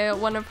and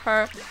one of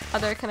her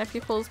other kind of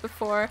pupils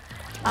before,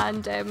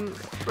 and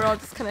we're all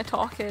just kind of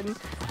talking,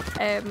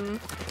 and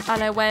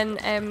I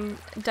went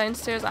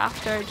downstairs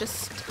after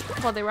just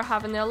while they were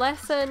having their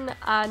lesson,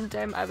 and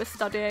I was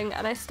studying,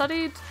 and I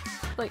studied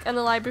like in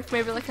the library for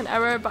maybe like an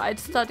hour, but I'd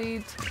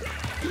studied,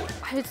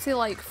 I would say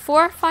like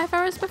 4 or 5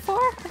 hours before,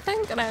 I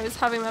think, and I was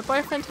having my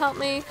boyfriend help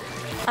me,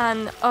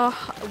 and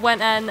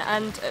went in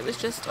and it was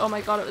just, oh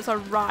my god, it was a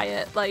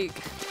riot. Like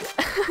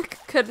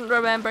couldn't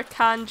remember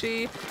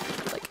kanji.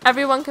 Like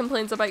everyone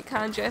complains about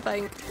kanji, I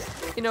think.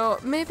 You know,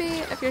 maybe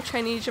if you're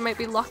Chinese you might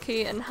be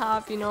lucky and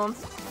have, you know,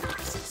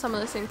 some of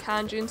the same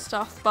kanji and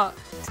stuff, but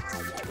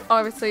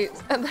obviously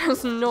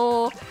there's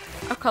no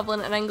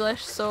equivalent in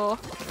English, so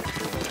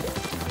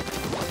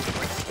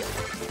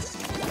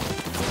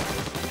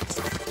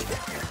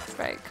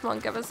right, come on,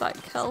 give us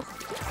that kill.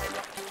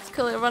 Let's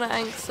kill it, run at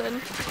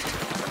Angson.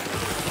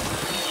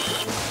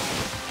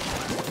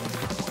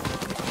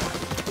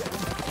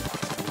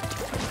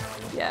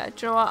 Yeah,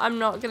 do you know what? I'm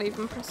not gonna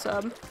even pursue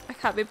him. I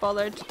can't be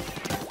bothered.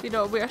 You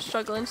know, we are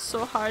struggling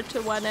so hard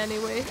to win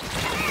anyway.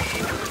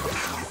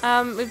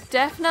 We've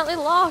definitely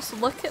lost.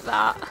 Look at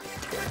that.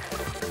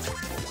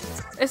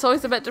 It's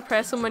always a bit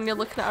depressing when you're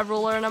looking at a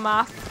roller in a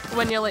map,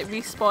 when you're like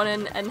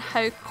respawning and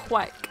how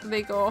quick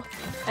they go.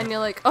 And you're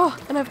like, oh,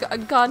 and I've got a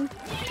gun.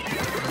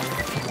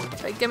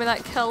 Right, give me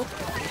that kill.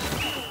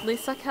 At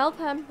least I killed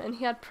him and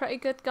he had pretty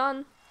good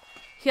gun.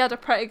 He had a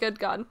pretty good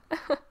gun.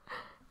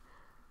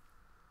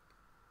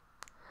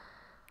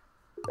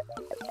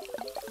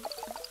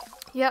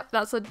 Yep,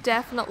 that's a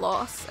definite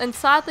loss. And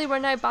sadly we're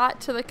now back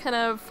to the kind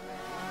of,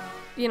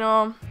 you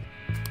know,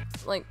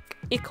 like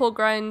equal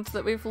ground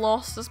that we've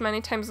lost as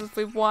many times as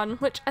we've won,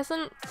 which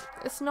isn't,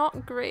 it's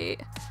not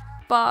great,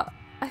 but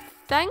I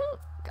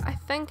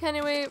think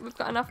anyway we've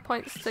got enough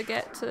points to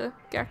get to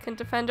Gherk-IN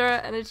Defender,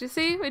 and as you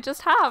see we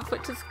just have,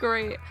 which is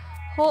great.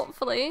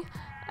 Hopefully,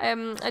 I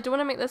don't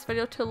want to make this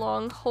video too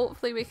long,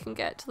 hopefully we can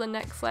get to the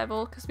next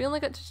level because we only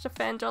got to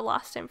Defender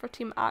last time for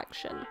Team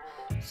Action.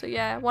 So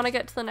yeah, I want to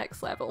get to the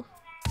next level.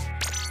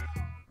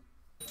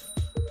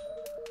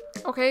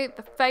 Okay,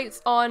 the fight's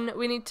on,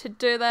 we need to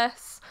do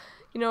this.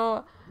 You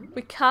know,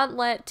 we can't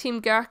let Team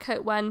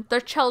Gherk-OUT win. They're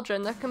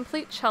children, they're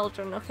complete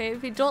children, okay?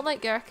 If you don't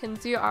like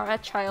Gherkins, you are a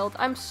child.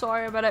 I'm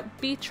sorry about it,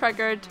 be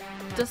triggered,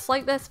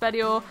 dislike this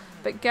video,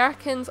 but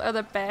Gherkins are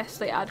the best.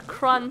 They add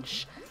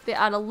crunch, they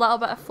add a little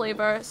bit of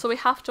flavour, so we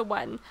have to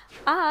win.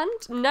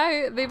 And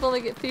now they've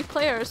only got 3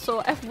 players,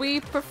 so if we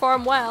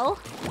perform well,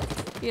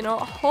 you know,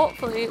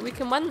 hopefully we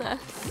can win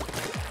this.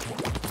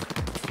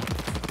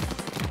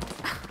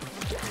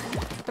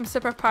 I'm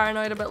super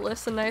paranoid about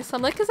Lucen now, so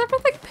I'm like, is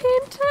everything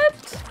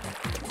painted?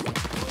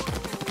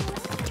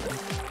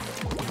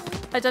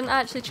 I didn't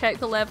actually check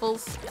the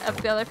levels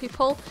of the other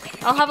people.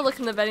 I'll have a look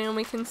in the video and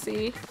we can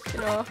see, you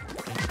know,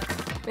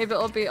 maybe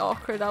it'll be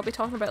awkward. I'll be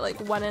talking about like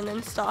winning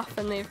and stuff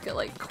and they've got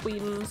like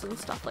queens and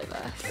stuff like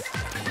this.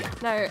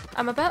 Now,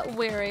 I'm a bit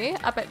wary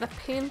about the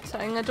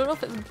painting. I don't know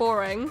if it's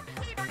boring,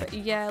 but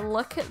yeah,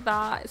 look at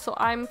that. So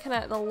I'm kind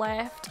of at the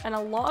left and a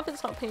lot of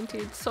it's not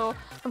painted. So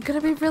I'm going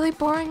to be really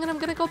boring and I'm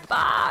going to go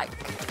back.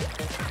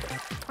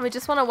 We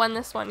just want to win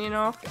this one, you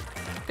know.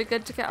 Be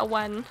good to get a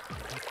win.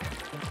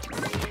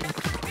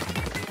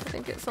 I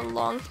think it's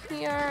along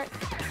here.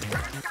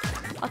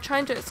 I'll try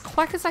and do it as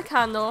quick as I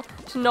can though,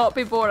 to not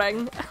be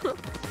boring.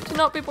 To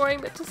not be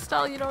boring, but to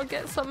still, you know,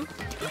 get a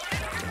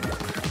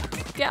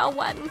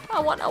win.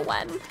 I want a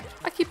win.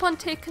 I keep on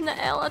taking the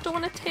L. I don't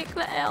want to take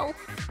the L.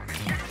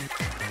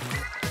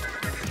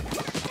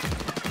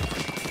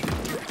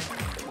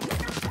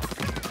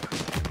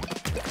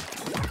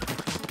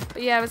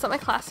 But yeah, I was at my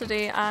class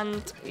today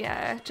and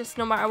yeah, just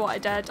no matter what I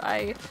did,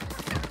 I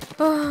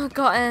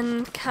got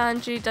in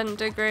kanji, didn't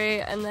do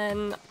great, and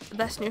then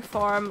this new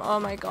form, oh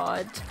my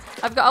god.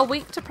 I've got a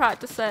week to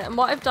practice it, and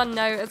what I've done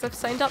now is I've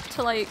signed up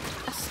to like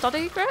a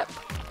study group.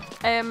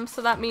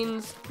 So that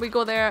means we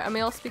go there and we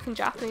all speak in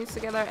Japanese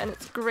together and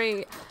it's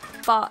great.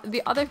 But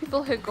the other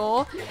people who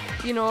go,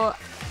 you know,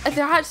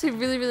 they're actually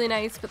really, really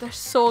nice, but they're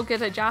so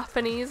good at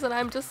Japanese and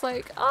I'm just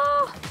like,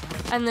 oh.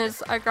 And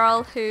there's a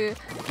girl who,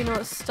 you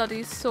know,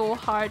 studies so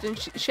hard and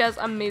she has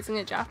amazing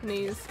at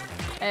Japanese.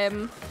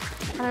 And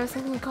I was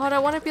thinking, God, I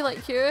want to be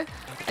like you.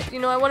 You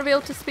know, I want to be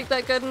able to speak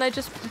that good and I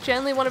just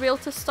genuinely want to be able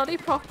to study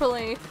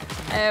properly.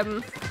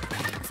 So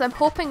I'm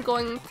hoping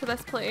going to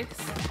this place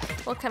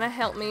will kind of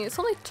help me. It's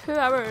only 2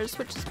 hours,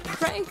 which is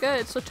pretty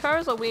good. So 2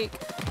 hours a week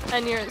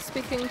and you're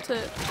speaking to,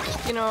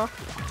 you know,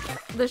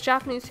 there's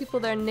Japanese people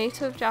there,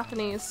 native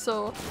Japanese.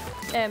 So,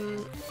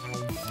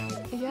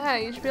 yeah,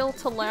 you should be able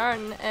to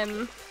learn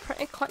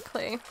pretty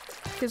quickly.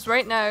 Because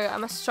right now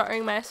I'm a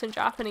stuttering mess in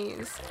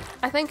Japanese.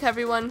 I think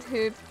everyone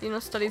who, you know,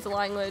 studies a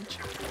language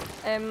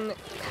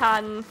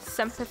can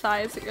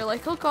sympathise that you're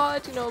like, oh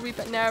god, you know, a wee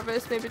bit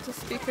nervous maybe to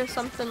speak or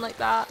something like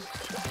that.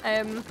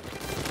 And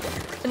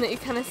that you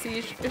kind of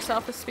see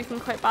yourself as speaking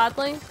quite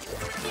badly.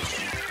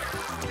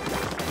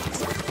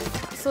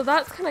 So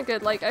that's kind of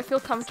good, like I feel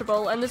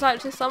comfortable and there's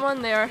actually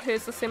someone there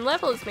who's the same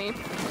level as me.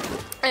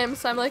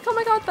 So I'm like, oh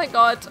my god, thank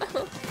god.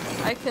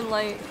 I can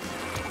like,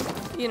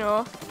 you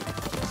know,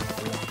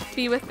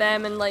 be with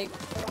them and like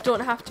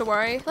don't have to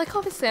worry. Like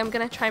obviously I'm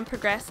gonna try and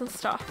progress and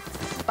stuff,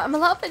 but I'm a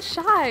little bit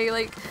shy.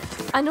 Like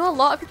I know a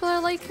lot of people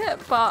are like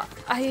it, but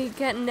I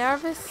get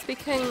nervous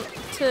speaking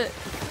to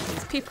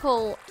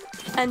people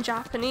in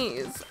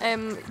Japanese,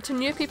 to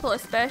new people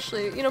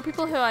especially, you know,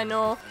 people who I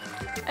know.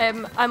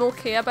 I'm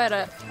okay about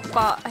it,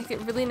 but I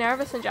get really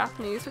nervous in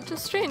Japanese, which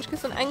is strange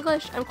because in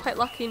English I'm quite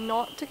lucky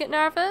not to get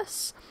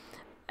nervous.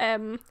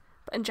 But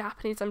in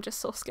Japanese I'm just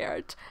so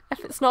scared.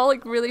 If it's not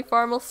like really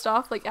formal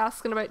stuff like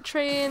asking about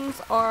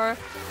trains or,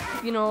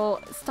 you know,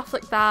 stuff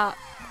like that,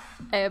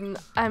 I'm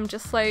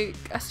just like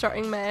a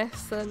starting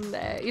mess and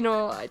you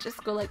know, I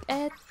just go like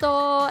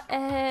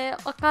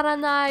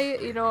wakaranai,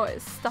 you know,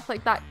 it's stuff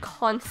like that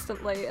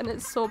constantly and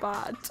it's so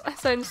bad. I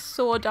sound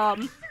so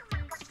dumb.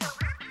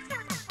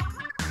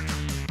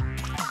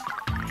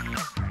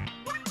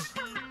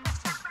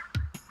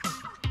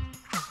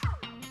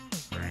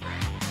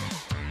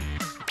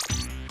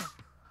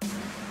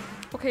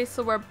 Okay,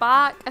 so we're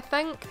back, I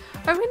think.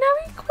 Are we now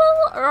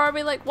equal or are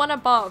we like one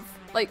above?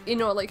 Like, you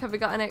know, like have we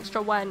got an extra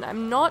win?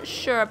 I'm not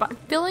sure, but I'm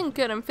feeling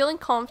good. I'm feeling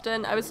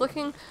confident. I was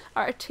looking at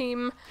our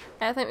team.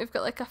 I think we've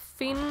got like a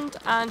fiend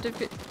and we've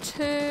got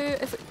 2,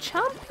 is it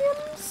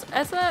champions?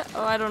 Is it?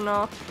 Oh, I don't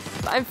know.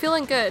 But I'm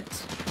feeling good.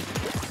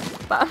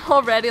 But I'm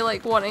already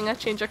like wanting a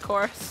change of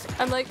course.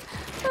 I'm like,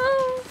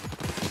 ah.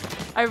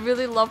 I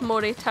really love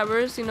Mori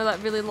Towers, you know,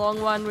 that really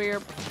long one where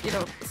you're, you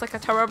know, it's like a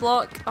tower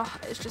block. Oh,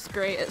 it's just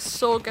great. It's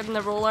so good in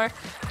the roller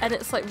and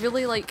it's like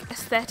really like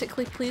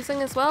aesthetically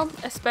pleasing as well,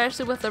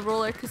 especially with the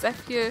roller, because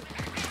if you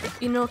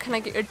know, kind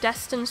of get your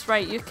distance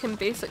right, you can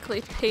basically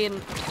paint.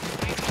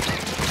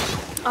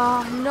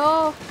 Oh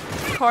no,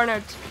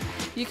 cornered.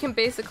 You can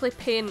basically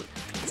paint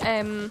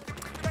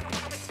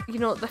you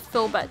know, the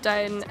full bit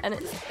down and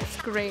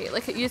it's great.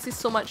 Like it uses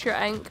so much of your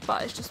ink,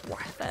 but it's just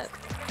worth it.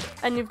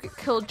 And you've got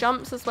cool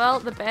jumps as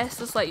well. The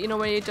best is like, you know,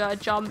 when you do a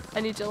jump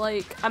and you do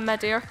like a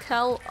mid-air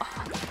kill.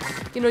 Oh,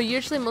 you know,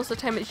 usually most of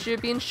the time it's you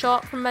being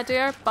shot from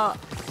mid-air, but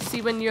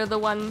see when you're the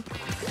one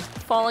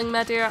falling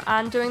mid-air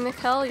and doing the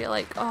kill, you're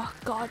like, oh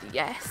god,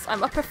 yes,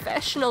 I'm a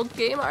professional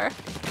gamer.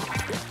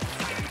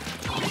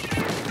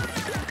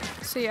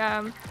 So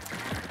yeah,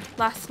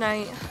 last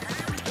night,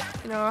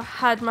 you know,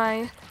 had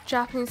my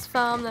Japanese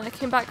film, then I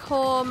came back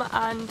home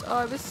and oh,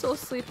 I was so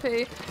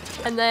sleepy.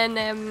 And then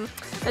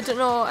I don't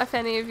know if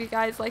any of you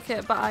guys like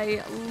it, but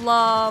I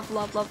love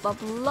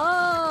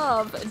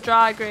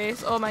Drag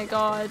Race. Oh my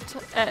god,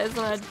 it is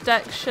an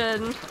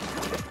addiction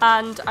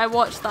and I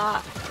watched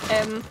that.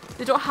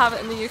 They don't have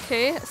it in the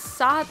UK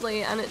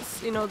sadly, and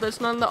it's, you know,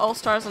 there's none of the All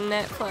Stars on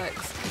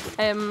Netflix,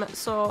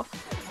 so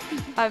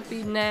I've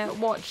been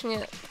watching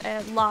it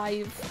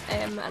live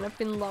and I've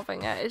been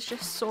loving it. It's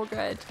just so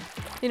good.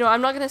 You know,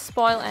 I'm not going to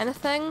spoil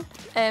anything,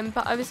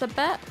 but I was a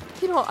bit,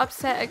 you know,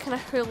 upset at kind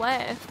of who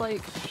left.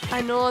 Like,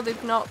 I know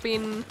they've not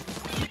been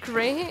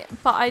great,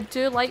 but I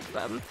do like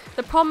them.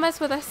 The problem is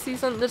with this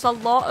season, there's a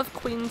lot of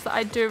queens that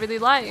I do really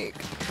like.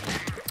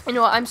 You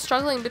know, I'm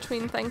struggling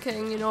between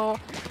thinking, you know,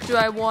 do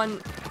I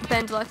want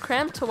Ben de la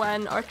Creme to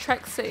win or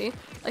Trixie?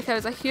 Like, I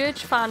was a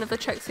huge fan of the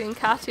Trixie and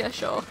Katia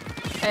show.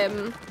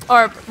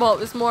 Or, well, it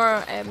was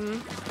more, that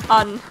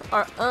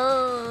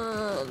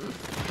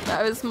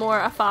I was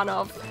more a fan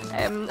of.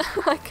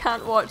 I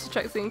can't watch the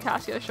Trixie and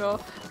Katia show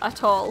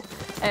at all.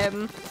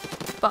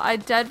 But I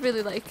did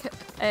really like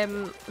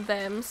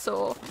them,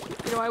 so,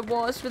 you know, I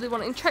was really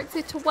wanting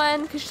Trixie to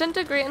win, because she didn't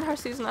do great in her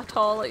season at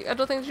all. Like, I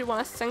don't think she won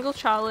a single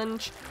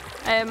challenge,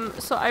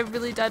 so I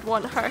really did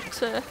want her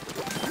to,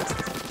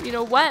 you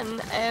know,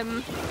 win.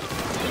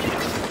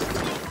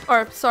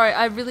 Or, sorry,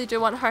 I really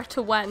do want her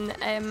to win.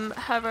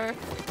 However,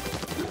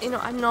 you know,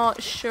 I'm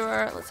not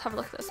sure. Let's have a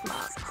look at this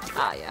map.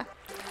 Ah, yeah.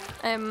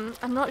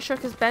 I'm not sure,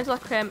 because Ben de la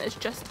Creme is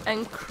just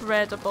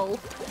incredible.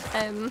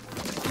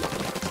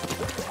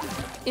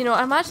 You know,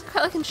 I'm actually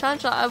quite liking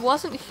Shangela. I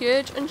wasn't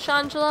huge in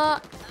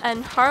Shangela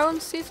in her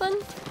own season,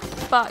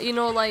 but, you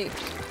know, like,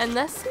 in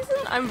this season,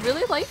 I'm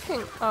really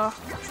liking,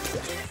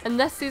 in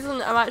this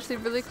season, I'm actually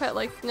really quite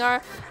liking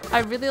her. I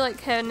really like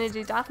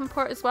Kennedy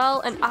Davenport as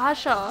well, and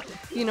Aja,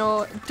 you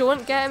know,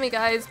 don't get me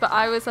guys, but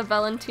I was a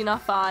Valentina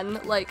fan.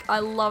 Like, I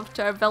loved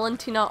her.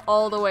 Valentina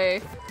all the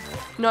way.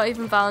 Not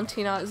even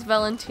Valentina, it's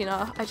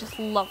Valentina. I just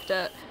loved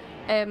it.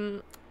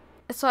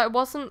 So I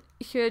wasn't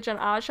huge on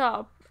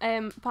Aja,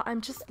 but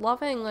I'm just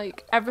loving,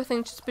 like,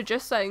 everything she's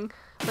producing.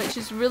 Like,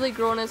 she's really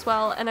grown as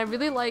well, and I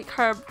really like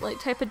her, like,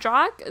 type of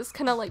drag. It's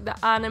kind of like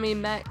the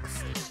anime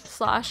mix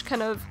slash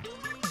kind of,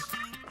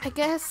 I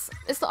guess,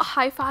 it's not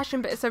high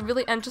fashion, but it's a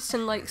really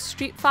interesting, like,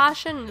 street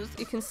fashion.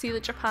 You can see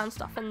the Japan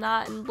stuff in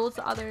that and loads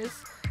of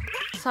others.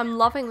 So I'm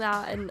loving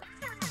that, and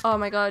oh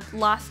my god,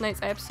 last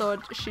night's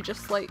episode, she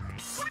just, like,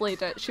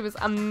 slayed it. She was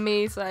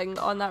amazing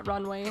on that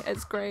runway.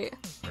 It's great.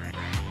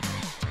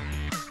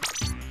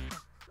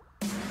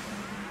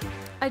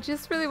 I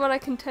just really want to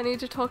continue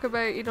to talk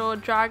about, you know,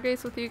 Drag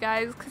Race with you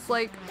guys, because,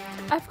 like,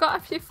 I've got a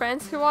few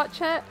friends who watch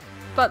it,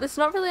 but there's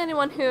not really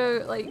anyone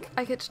who, like,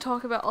 I get to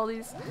talk about all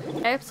these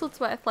episodes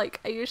with. Like,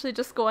 I usually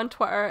just go on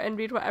Twitter and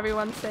read what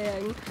everyone's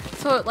saying.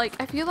 So, like,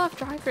 if you love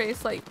Drag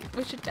Race, like,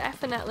 we should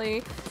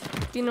definitely,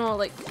 you know,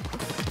 like,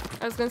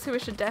 I was gonna say we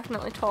should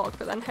definitely talk,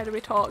 but then how do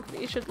we talk? But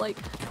you should, like,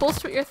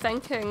 post what you're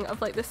thinking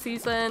of, like, the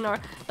season, or,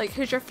 like,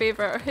 who's your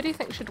favourite, or who do you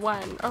think should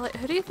win, or, like,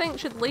 who do you think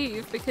should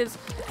leave? Because,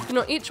 you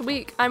know, each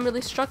week I'm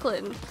really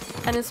struggling,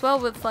 and as well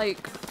with,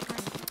 like,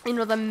 you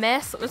know, the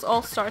mess that was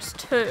All Stars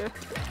 2,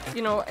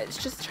 you know, it's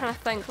just trying to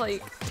think,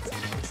 like,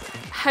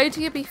 how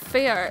do you be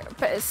fair,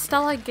 but it's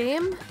still a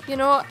game, you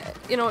know,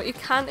 you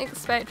can't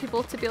expect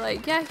people to be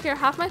like, yeah, here,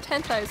 have my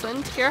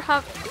 10,000, here,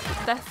 have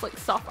this, like,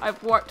 stuff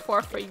I've worked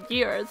for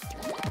years,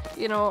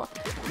 you know,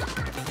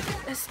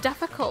 it's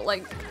difficult.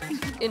 Like,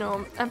 you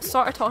know, I'm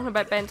sort of talking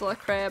about Ben de la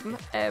Creme,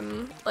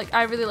 like,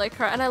 I really like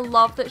her, and I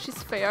love that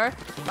she's fair,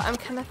 but I'm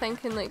kind of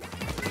thinking, like,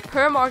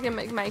 poor Morgan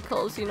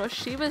McMichaels, you know,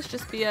 she was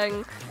just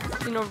being,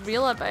 you know,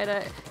 real about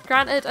it.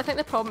 Granted, I think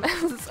the problem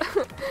is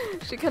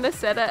she kind of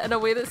said it in a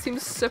way that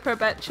seems super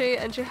bitchy,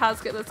 and she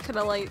has got this kind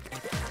of, like,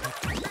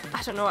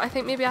 I don't know, I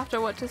think maybe after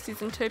watching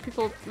season 2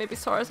 people maybe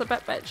saw her as a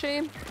bit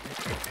bitchy.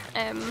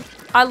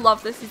 I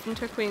love the season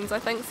 2 queens. I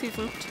think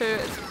season 2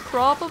 is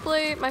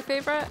probably my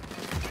favourite.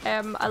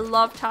 I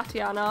love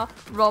Tatiana,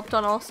 robbed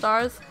on All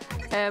Stars.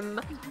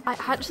 I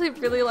actually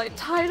really like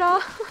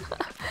Tyra.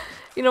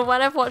 You know,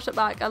 when I've watched it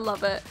back, I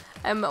love it.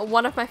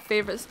 One of my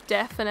favourites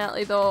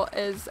definitely though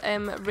is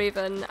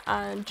Raven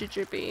and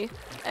Jujubee.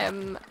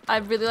 I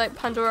really like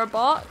Pandora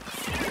Box.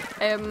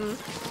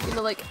 You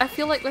know, like, I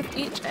feel like with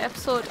each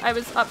episode I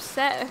was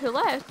upset at who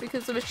left,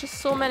 because there was just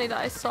so many that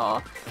I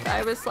saw that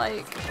I was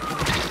like,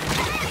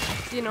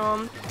 you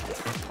know,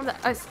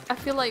 I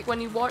feel like when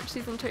you watch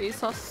season 2 you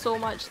saw so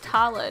much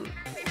talent,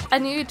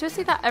 and you do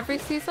see that every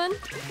season,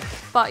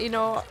 but, you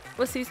know,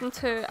 with season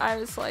 2 I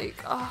was like,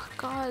 oh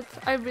god,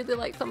 I really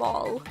like them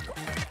all.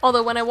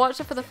 Although when I watched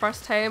it for the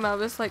first time I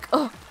was like,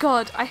 oh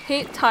god, I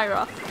hate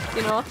Tyra,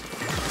 you know.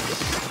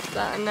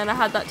 And then I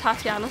had that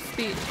Tatiana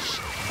speech.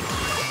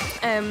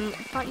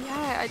 But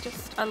yeah,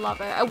 I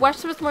love it. I wish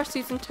there was more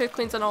season 2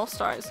 queens in All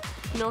Stars,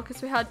 you know,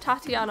 because we had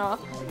Tatiana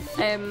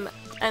in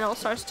All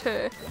Stars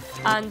 2,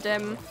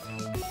 and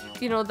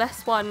you know,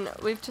 this one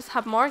we've just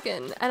had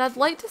Morgan, and I'd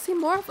like to see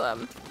more of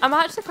them. I'm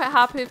actually quite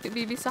happy with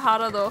Bibi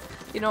Sahara though.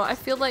 You know, I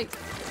feel like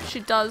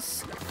she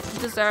does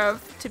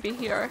deserve to be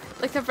here.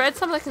 Like, I've read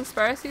some of the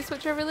conspiracies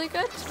which are really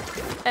good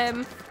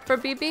for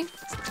Bibi,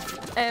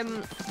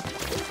 and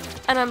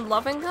I'm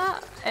loving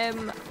that.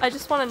 I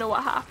just want to know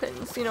what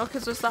happens, you know,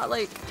 because there's that,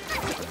 like,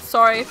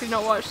 sorry if you've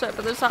not watched it,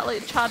 but there's that,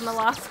 like, Chad and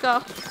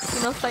Alaska,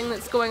 you know, thing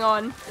that's going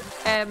on.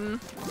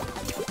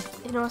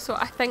 You know, so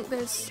I think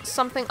there's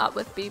something up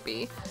with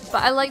BB.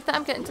 But I like that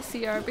I'm getting to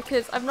see her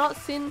because I've not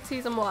seen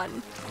season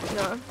 1, you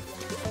know.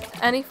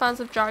 Any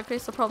fans of Drag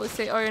Race will probably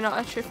say, oh, you're not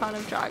a true fan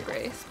of Drag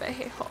Race, but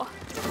hey ho.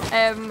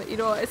 You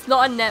know, it's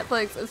not on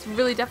Netflix, it's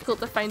really difficult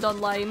to find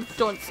online,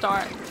 don't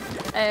start.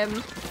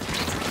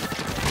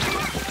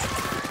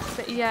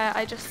 But yeah,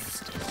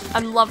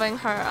 I'm loving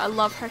her, I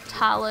love her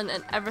talent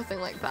and everything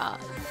like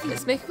that.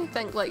 It's making me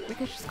think, like,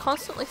 because she's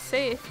constantly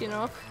safe, you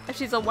know? If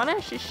she's a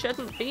winner, she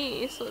shouldn't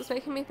be, so it's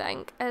making me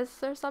think, is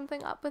there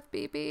something up with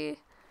BB?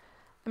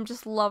 I'm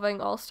just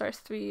loving All Stars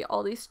 3,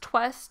 all these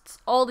twists,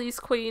 all these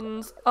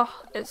queens.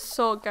 Oh, it's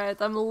so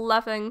good. I'm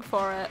living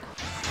for it.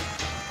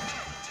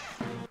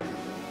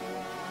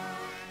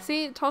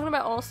 See, talking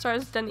about All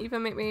Stars didn't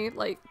even make me,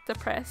 like,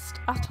 depressed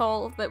at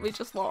all that we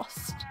just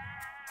lost.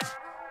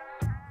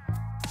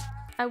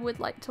 I would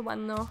like to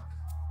win though.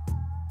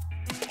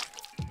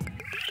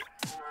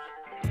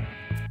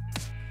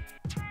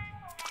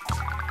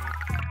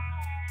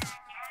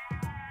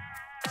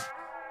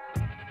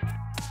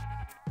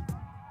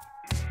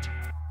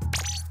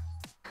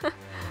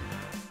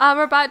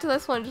 We're back to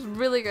this one, just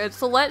really good.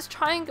 So let's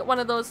try and get one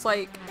of those,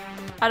 like,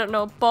 I don't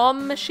know,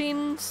 bomb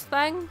machines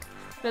thing.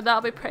 No,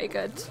 that'll be pretty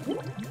good.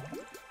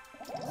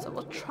 So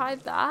we'll try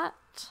that.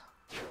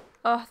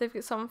 Oh, they've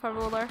got someone for a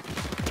roller.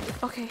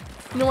 Okay,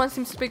 no one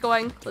seems to be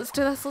going. Let's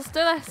do this, let's do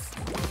this!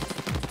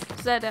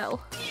 ZL.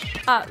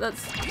 Ah,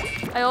 that's...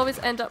 I always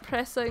end up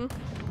pressing...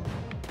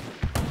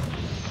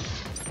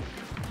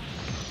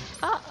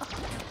 Ah!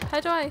 How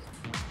do I...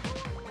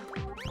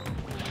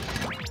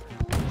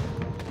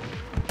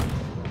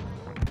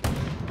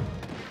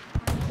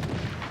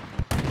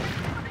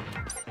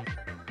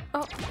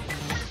 Oh.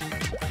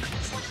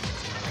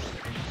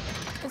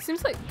 It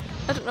seems like...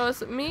 I don't know,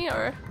 is it me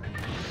or...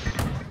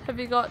 Have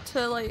you got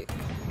to, like...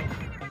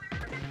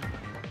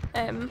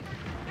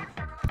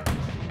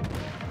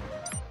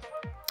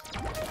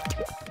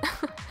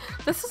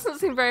 This doesn't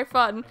seem very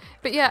fun,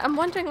 but yeah, I'm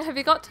wondering, have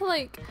you got to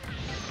like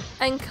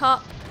ink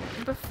up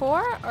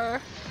before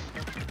or?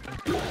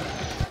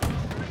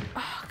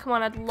 Oh, come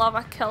on, I'd love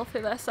a kill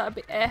through this, that'd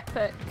be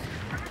epic.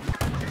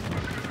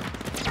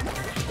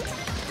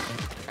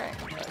 Alright,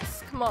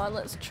 come on,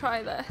 let's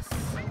try this.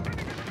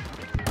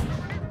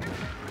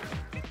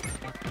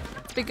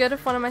 It'd be good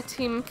if one of my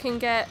team can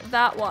get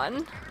that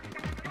one.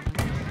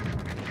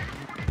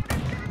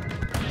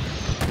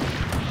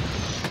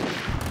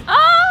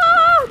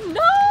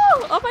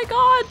 Oh my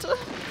god!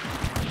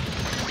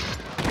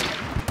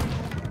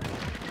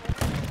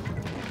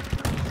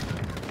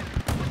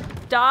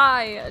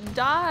 Die!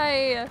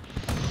 Die!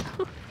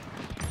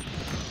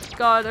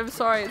 God, I'm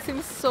sorry, it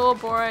seems so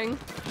boring.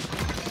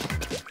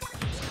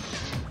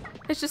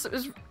 It's just, it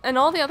was, in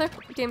all the other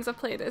games I've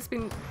played, it's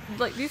been,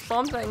 like, these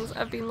bomb things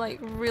have been, like,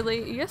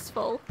 really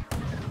useful.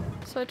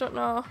 So I don't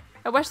know.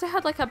 I wish they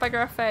had, like, a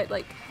bigger effect.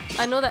 Like,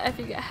 I know that if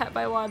you get hit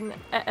by one,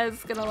 it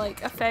is gonna,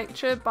 like,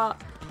 affect you,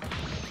 but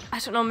I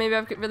don't know, maybe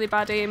I've got really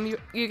bad aim.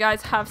 You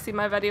guys have seen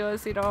my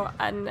videos, you know,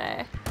 and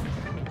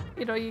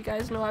you know, you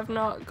guys know I've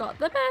not got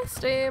the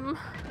best aim.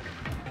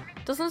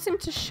 Doesn't seem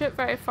to shoot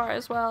very far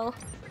as well.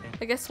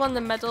 I guess one in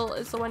the middle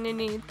is the one you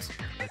need.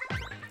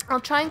 I'll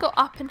try and go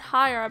up and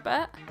higher a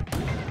bit.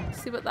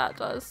 See what that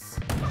does.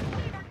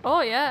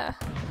 Oh yeah.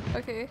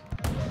 Okay.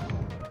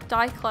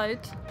 Die cloud.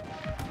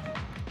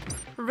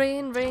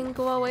 Rain, rain,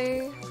 go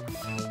away.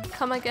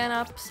 Come again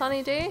up.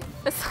 Sunny day?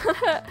 Is that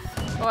it?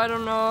 Oh, I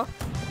don't know.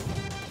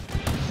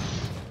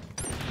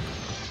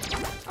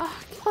 Oh,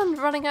 I keep on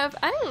running out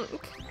of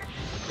ink.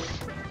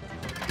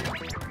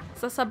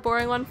 Is this a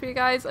boring one for you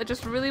guys? I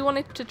just really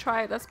wanted to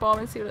try this bomb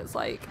and see what it's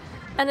like.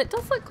 And it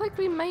does look like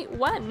we might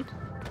win.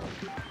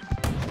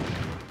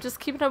 Just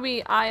keeping a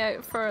wee eye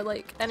out for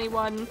like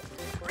anyone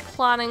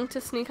planning to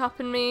sneak up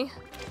on me.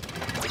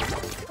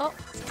 Oh.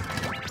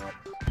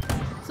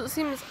 So it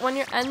seems when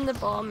you're in the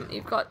bomb,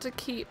 you've got to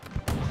keep...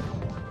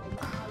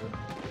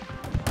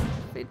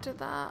 Wait to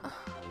that.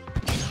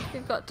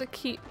 You've got to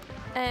keep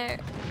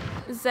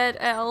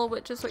ZL,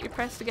 which is what you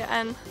press to get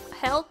in,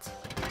 held.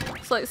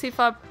 So like, see if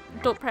I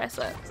don't press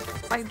it,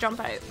 I jump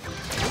out.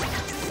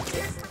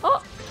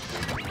 Oh!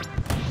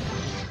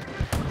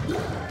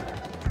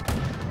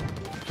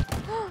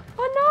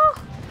 Oh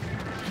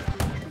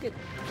no! Good.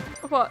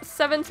 What,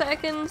 7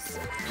 seconds?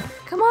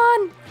 Come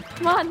on!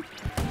 Come on!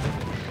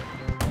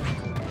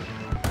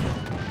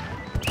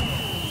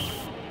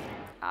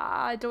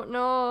 I don't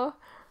know.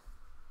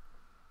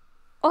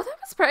 Oh, that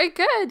was pretty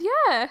good,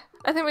 yeah!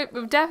 I think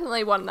we've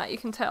definitely won that, you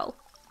can tell.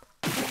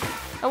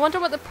 I wonder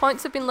what the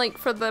points have been like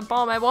for the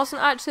bomb. I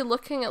wasn't actually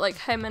looking at like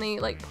how many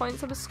like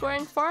points I was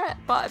scoring for it,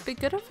 but it'd be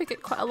good if we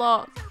get quite a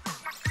lot.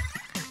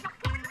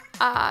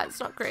 Ah, it's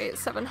not great,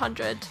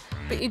 700.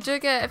 But you do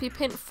get, if you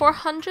paint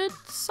 400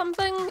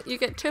 something, you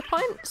get 2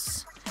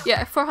 points.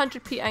 Yeah,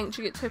 400p inked,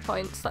 you get 2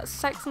 points. That's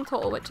 6 in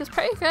total, which is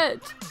pretty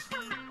good.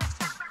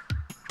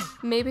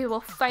 Maybe we'll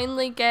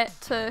finally get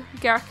to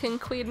Gherk-IN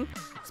Queen.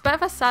 It's a bit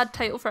of a sad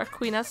title for a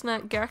queen, isn't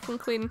it? Gherk-IN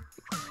Queen.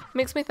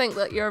 Makes me think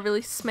that you're a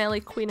really smelly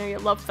queen or you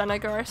love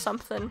vinegar or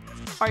something.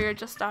 Or you're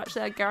just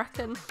actually a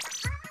gherkin.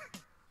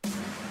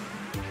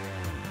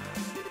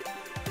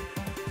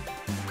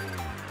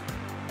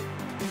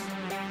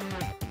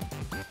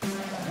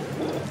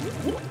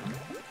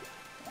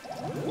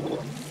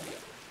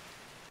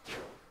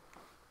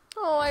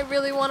 Oh, I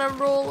really want a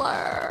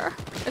roller.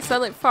 It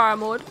sounds like fire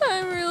mode. I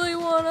really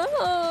want a...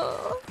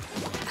 Oh.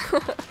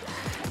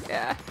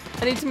 Yeah.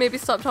 I need to maybe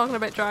stop talking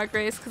about Drag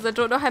Race because I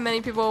don't know how many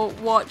people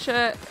watch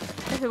it,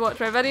 who watch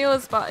my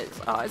videos, but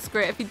it's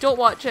great. If you don't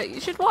watch it, you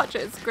should watch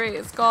it. It's great.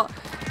 It's got,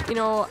 you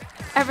know,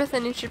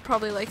 everything you should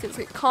probably like. It's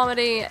got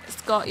comedy.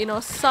 It's got, you know,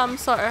 some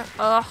sort of,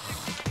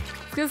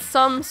 it's got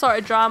some sort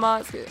of drama.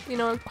 It's got, you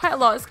know, quite a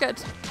lot. It's good.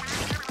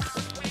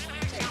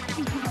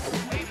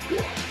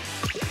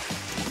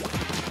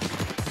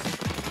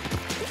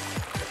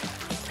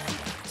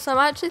 So I'm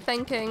actually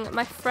thinking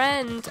my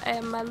friend,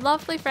 my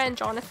lovely friend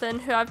Jonathan,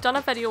 who I've done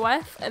a video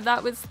with,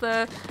 that was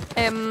the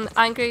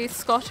angry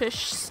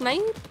Scottish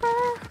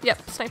sniper?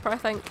 Yep, sniper I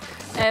think.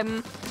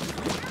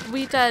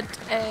 We did,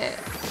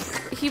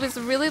 he was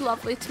really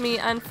lovely to me,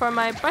 and for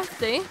my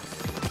birthday,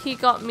 he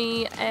got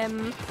me,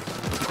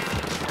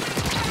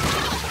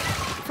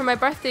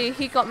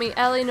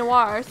 LA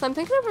Noire, so I'm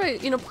thinking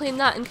about, you know, playing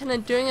that and kind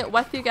of doing it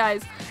with you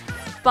guys,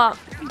 but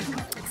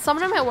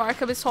someone at my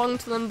work, I was talking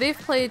to them, they've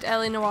played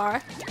LA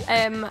Noire,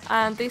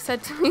 and they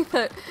said to me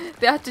that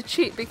they had to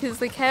cheat because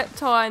they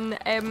kept on,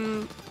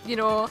 you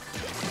know,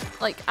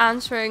 like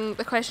answering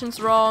the questions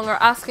wrong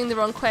or asking the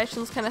wrong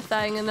questions kind of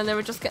thing, and then they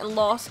were just getting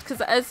lost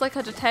because it is like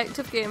a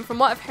detective game from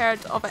what I've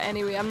heard of it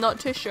anyway. I'm not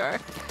too sure.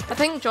 I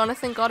think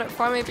Jonathan got it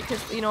for me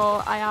because, you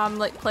know, I am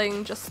like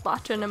playing just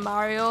Splatoon and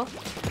Mario,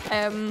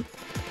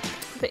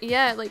 but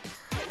yeah, like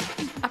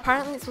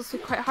apparently it's supposed to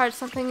be quite hard,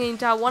 so I'm thinking,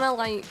 do I want to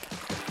like,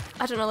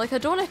 I don't know, like I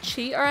don't want to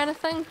cheat or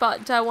anything,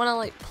 but do I want to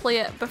like play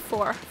it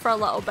before for a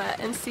little bit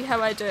and see how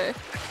I do,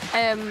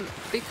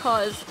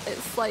 because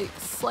it's like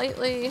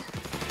slightly,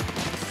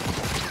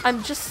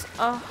 I'm just,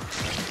 oh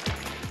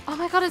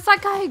my god, it's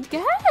that guy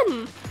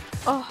again!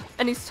 Oh,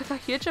 and he's took a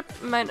huge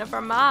amount of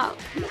our map.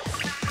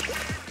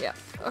 Yeah,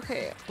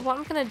 okay, what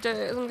I'm gonna do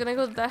is I'm gonna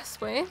go this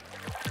way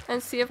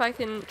and see if I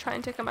can try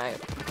and take him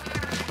out.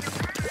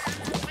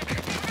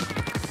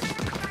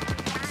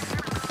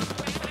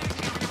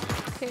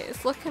 Okay,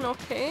 it's looking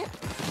okay.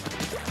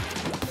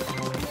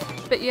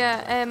 But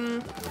yeah,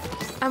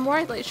 I'm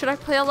worried, like, should I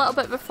play a little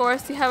bit before,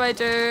 see how I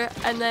do,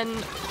 and then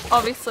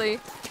obviously,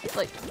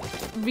 like,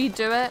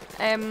 redo it,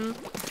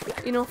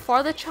 you know,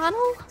 for the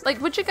channel? Like,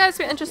 would you guys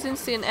be interested in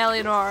seeing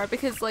Eleanor?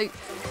 Because, like,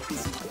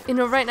 you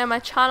know, right now my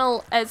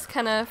channel is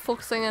kind of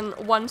focusing on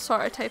one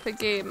sort of type of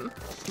game,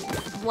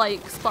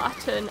 like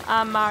Splatoon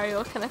and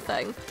Mario kind of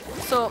thing.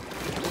 So,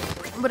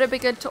 would it be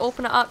good to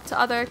open it up to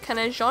other kind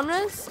of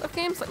genres of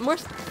games? Like, more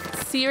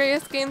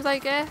serious games, I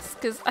guess,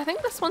 because I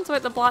think this one's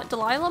about the Black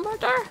Delilah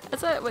murder,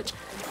 is it? Which,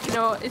 you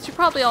know, as you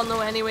probably all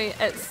know anyway,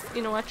 it's,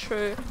 you know, a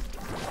true,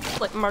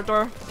 like,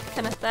 murder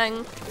kind of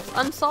thing.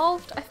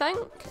 Unsolved, I think,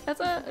 is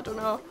it? I don't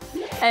know.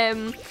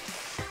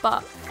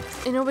 But,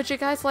 you know, would you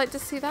guys like to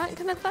see that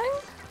kind of thing?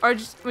 Or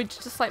would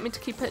you just like me to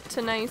keep it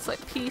to nice, like,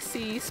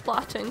 PC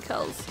Splatoon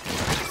kills?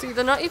 See,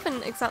 they're not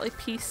even exactly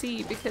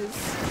PC because,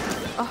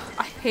 oh,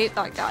 I hate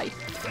that guy.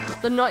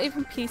 They're not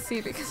even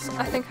PC because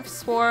I think I've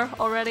swore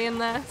already in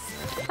this.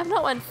 I've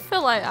not went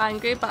full out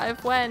angry, but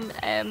I've went,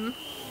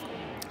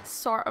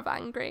 sort of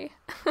angry.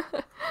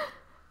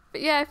 But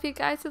yeah, if you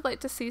guys would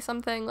like to see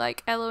something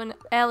like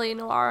LA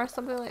Noire or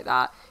something like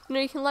that, you know,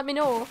 you can let me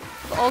know.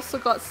 We've also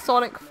got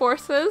Sonic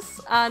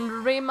Forces and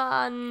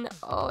Rayman,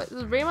 oh, it's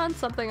Rayman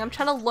something. I'm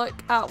trying to look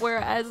at where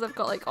it is. I've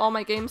got like all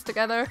my games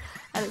together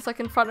and it's like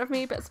in front of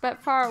me, but it's a bit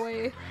far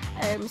away,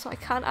 so I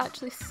can't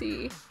actually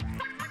see.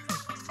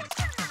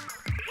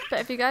 But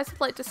if you guys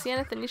would like to see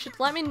anything, you should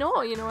let me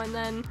know, you know, and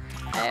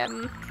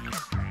then,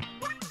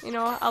 you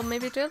know, I'll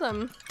maybe do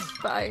them.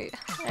 But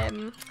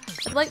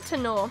I'd like to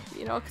know,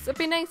 you know, because it'd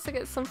be nice to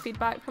get some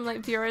feedback from like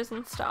viewers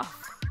and stuff.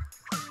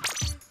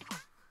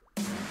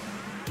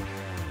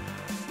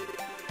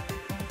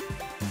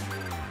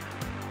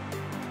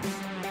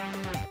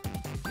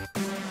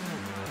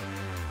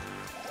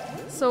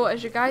 So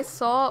as you guys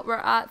saw, we're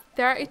at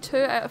 32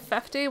 out of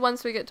 50.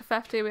 Once we get to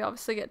 50, we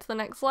obviously get to the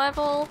next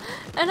level.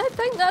 And I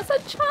think that's a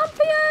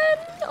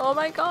champion! Oh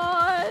my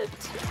god!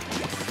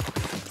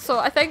 So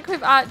I think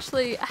we've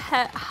actually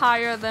hit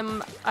higher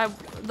than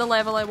the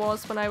level I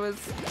was when I was,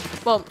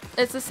 well,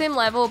 it's the same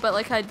level, but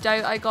like I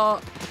doubt I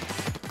got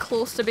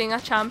close to being a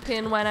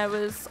champion when I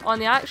was on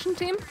the action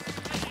team.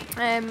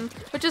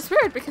 Which is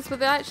weird because with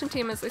the action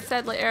team, as I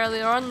said like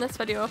earlier on in this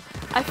video,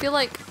 I feel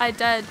like I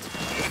did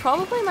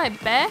probably my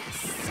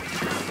best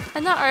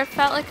in that, or I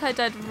felt like I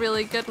did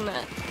really good in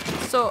it.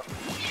 So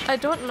I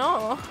don't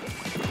know.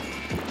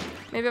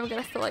 Maybe I'm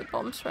gonna feel like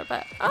bombs for a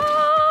bit.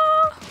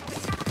 Ah!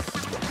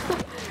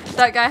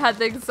 That guy had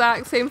the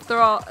exact same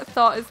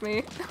thought as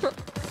me.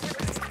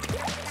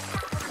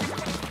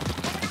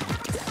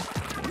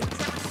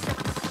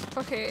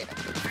 Okay.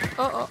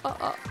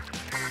 Oh.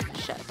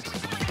 Shit.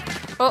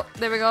 Oh,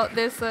 there we go.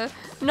 There's the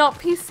Not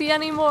PC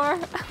anymore.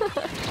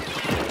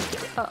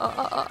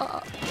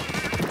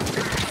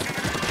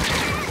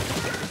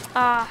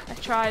 Ah, I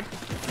tried.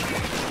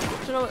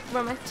 Don't know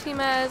where my team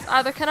is.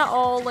 Ah, they're kind of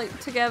all like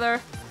together,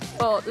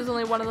 but there's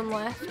only one of them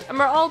left, and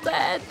we're all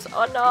dead.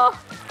 Oh no!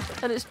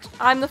 And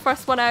I'm the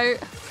first one out.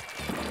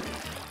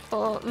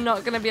 Oh,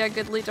 not gonna be a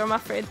good leader, I'm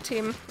afraid,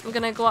 team. I'm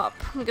gonna go up.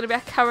 I'm gonna be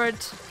a coward.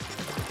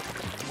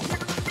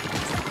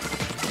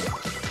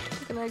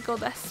 I'm gonna go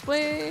this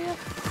way.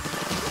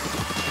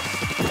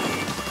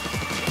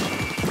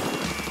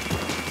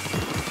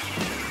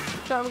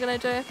 What I'm gonna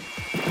do?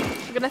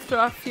 I'm gonna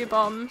throw a few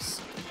bombs.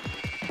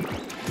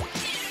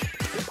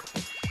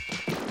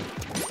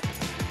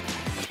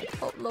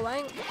 Oh, low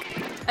ink.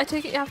 I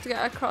take it you have to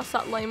get across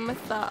that line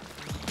with that,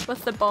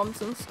 with the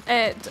bombs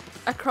and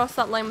across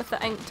that line with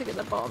the ink to get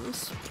the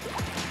bombs.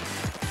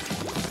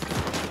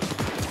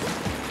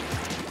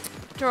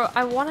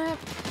 I wanna.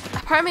 A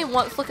part of me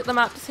wants to look at the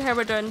map to see how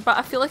we're doing, but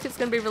I feel like it's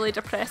gonna be really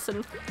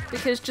depressing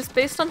because just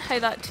based on how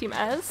that team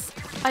is,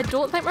 I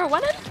don't think we're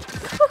winning.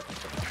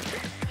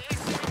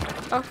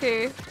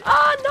 Okay.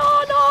 Ah,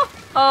 no!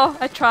 Oh,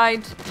 I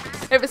tried.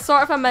 It was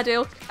sort of a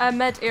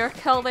mid-air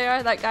kill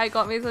there. That guy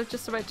got me as I was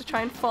just about to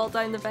try and fall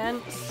down the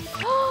vents.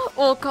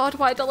 Oh god,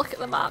 why did I look at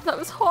the map? That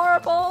was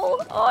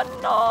horrible. Oh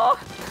no.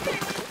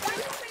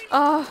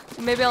 Oh,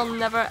 maybe I'll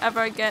never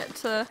ever get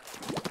to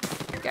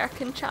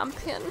Gherk-IN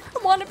Champion. I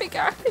want to be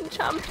Gherk-IN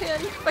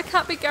Champion. If I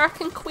can't be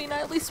Gherk-IN Queen,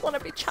 I at least want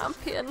to be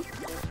Champion.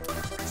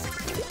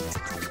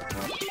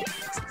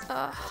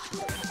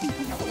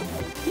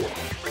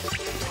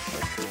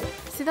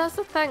 See, that's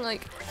the thing,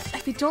 like,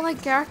 if you don't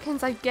like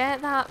Gherkins, I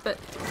get that, but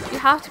you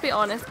have to be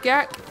honest,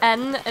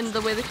 Gherk-IN and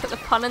the way they put the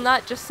pun in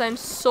that just sounds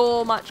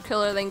so much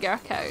cooler than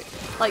Gherk-OUT.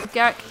 Like,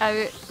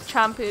 Gherk-OUT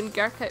Champion,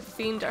 Gherk-OUT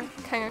Fiend, or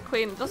King or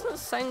Queen. It doesn't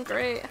sound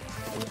great.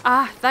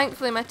 Ah,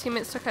 thankfully my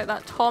teammates took out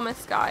that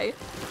Thomas guy.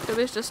 It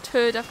was just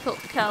too difficult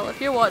to kill. If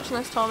you're watching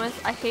this, Thomas,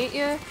 I hate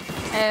you.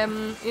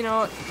 You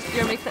know,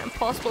 you're making it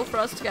impossible for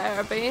us to get out of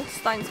our base.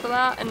 Thanks for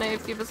that. And now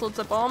you've given us loads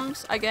of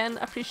bombs. Again,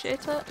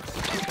 appreciate it.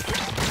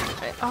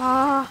 Right.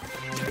 Ah,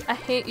 I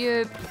hate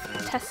you,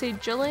 Tessie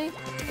Julie?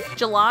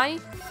 July?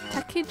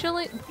 Ticky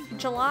Julie?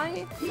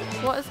 July?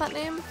 What is that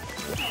name?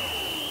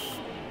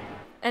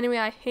 Anyway,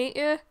 I hate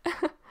you.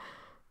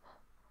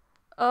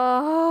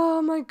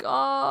 Oh my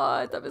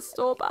god, that was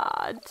so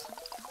bad.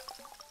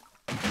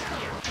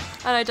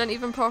 And I didn't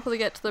even properly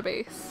get to the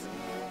base.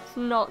 It's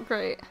not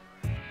great.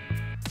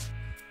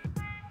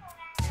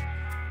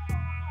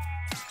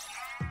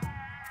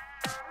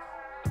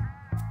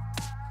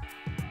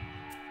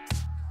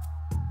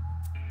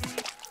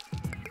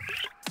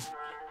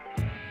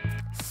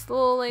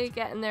 Slowly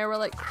getting there, we're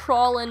like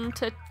crawling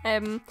to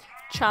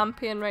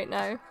champion right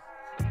now.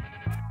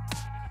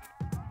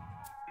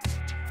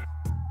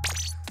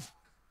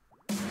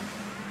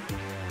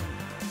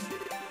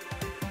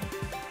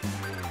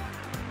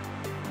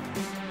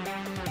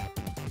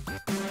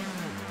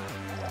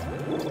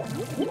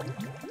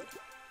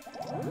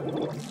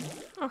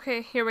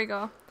 Okay, here we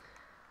go.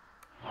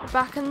 We're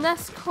back in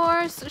this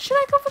course. Should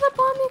I go for the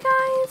bomb, you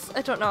guys?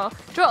 I don't know. Do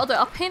you know what I'll do?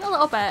 I'll paint a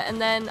little bit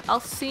and then I'll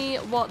see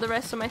what the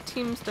rest of my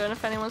team's doing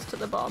if anyone's took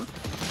the bomb.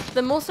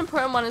 The most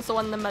important one is the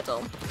one in the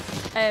middle.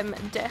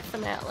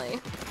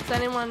 Definitely. Is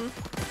anyone...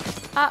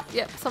 Ah,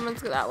 yep,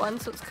 someone's got that one,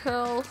 so it's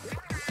cool.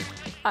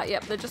 Ah,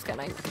 yep, they're just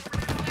getting...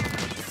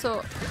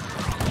 So...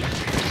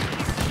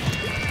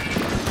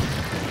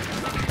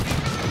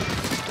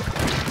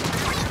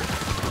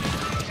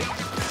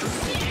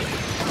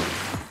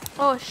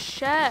 Oh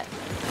shit.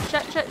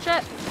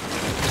 Shit.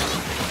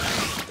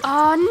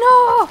 Oh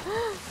no!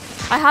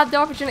 I had the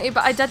opportunity,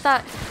 but I did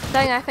that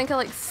thing. I think I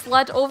like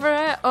slid over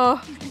it.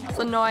 Oh, it's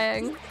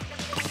annoying.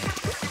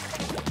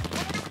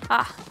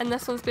 Ah, and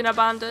this one's been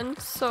abandoned,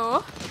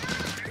 so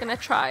I'm gonna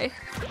try.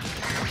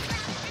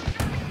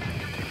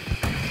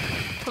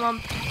 Come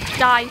on,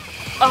 die.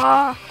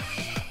 Ah!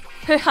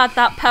 Who had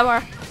that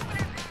power?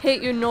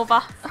 Hate you,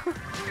 Nova.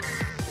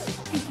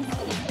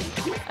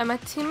 And my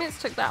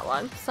teammates took that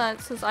one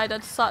since I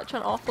did such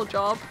an awful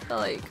job. They're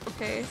like,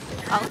 okay,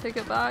 I'll take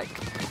it back.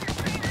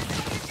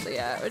 So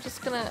yeah, we're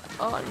just gonna...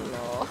 Oh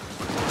no.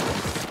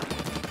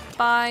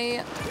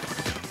 Bye.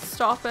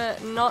 Stop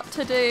it. Not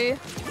today.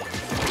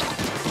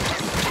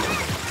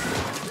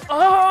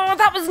 Oh,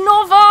 that was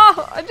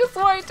Nova! I just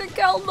wanted to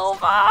kill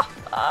Nova!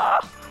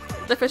 Ah.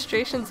 The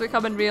frustration's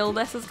becoming real.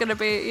 This is gonna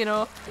be, you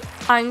know,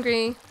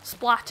 angry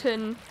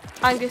Splatoon,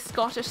 angry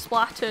Scottish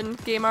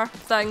Splatoon gamer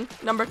thing,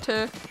 number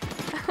 2.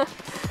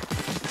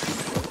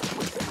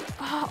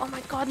 Oh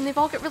my god, and they've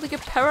all got really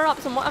good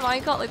power-ups, and what have I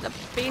got? Like the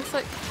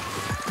basic...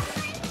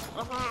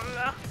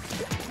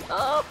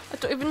 Oh, I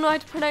don't even know how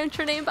to pronounce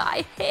your name, but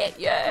I hate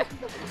you!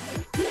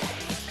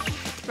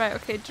 Right,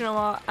 okay, do you know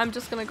what? I'm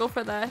just gonna go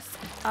for this,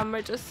 and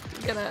we're just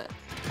gonna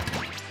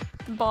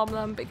bomb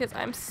them because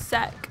I'm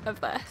sick of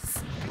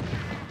this.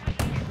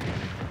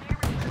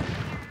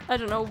 I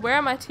don't know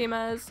where my team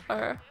is,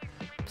 or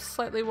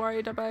slightly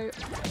worried about...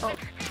 Oh,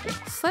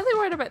 slightly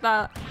worried about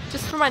that.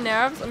 Just for my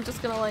nerves, I'm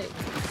just gonna like...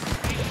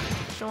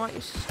 You know what,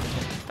 you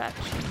stupid fetch.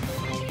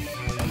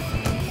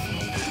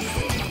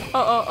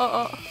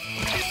 Oh.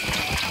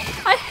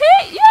 I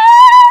hate you!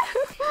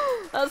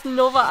 That's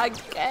Nova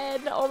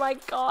again. Oh my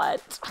god.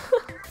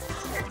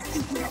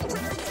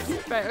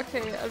 Right,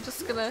 okay, I'm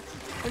just gonna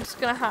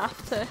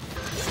have to.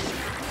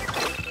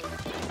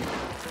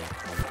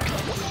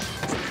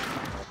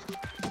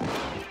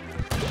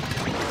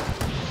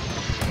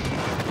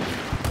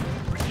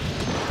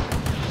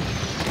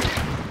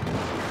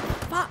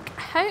 Fuck,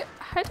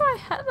 how do I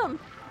hit them?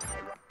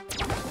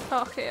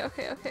 Oh, okay.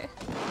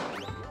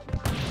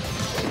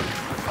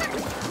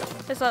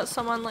 Is that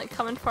someone like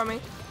coming for me?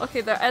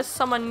 Okay, there is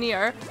someone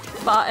near,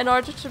 but in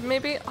order to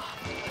maybe... Oh,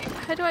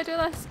 how do I do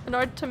this? In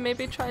order to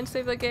maybe try and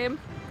save the game.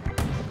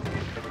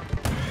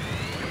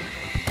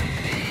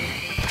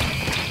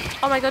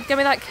 Oh my god, give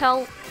me that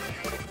kill.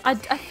 I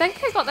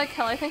think I got that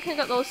kill. I think I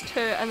got those two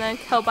and then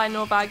killed by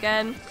Nova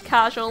again.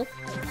 Casual.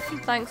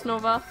 Thanks,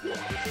 Nova.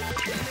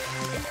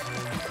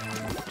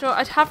 You know,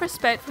 I'd have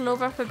respect for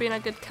Nova for being a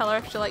good killer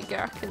if she liked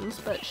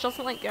Gherkins, but she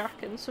doesn't like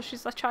Gherkins, so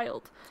she's a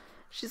child.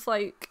 She's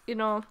like, you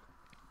know,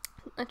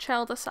 a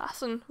child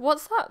assassin.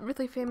 What's that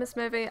really famous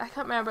movie? I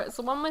can't remember. It's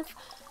the one with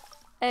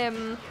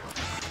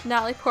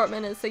Natalie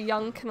Portman is a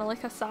young kind of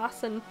like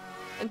assassin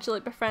and she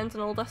like befriends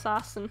an old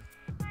assassin.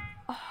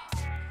 Oh,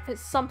 it's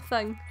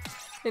something,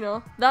 you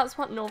know, that's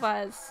what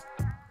Nova is.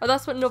 Or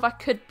that's what Nova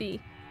could be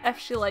if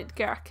she liked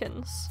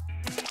Gherkins.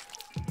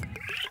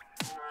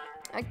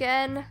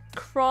 Again,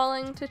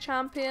 crawling to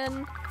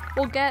champion.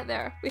 We'll get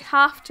there. We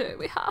have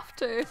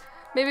to.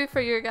 Maybe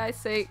for your guys'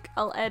 sake,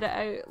 I'll edit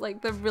out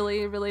like the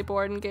really, really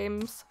boring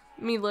games,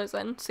 me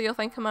losing, so you'll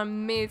think I'm an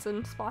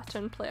amazing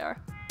Splatoon player.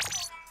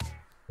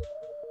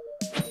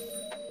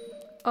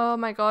 Oh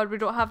my god, we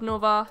don't have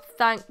Nova.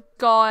 Thank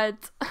god.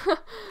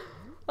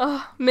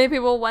 Oh, maybe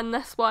we'll win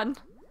this one.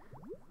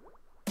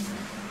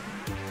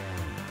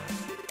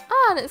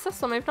 Ah, and it's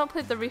this one. We've not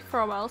played the Reef for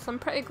a while, so I'm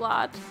pretty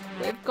glad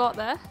we've got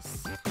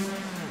this.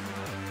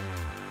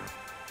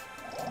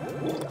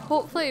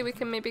 Hopefully we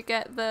can maybe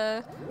get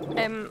the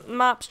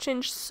maps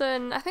changed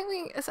soon. I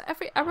think is it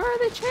every hour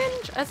they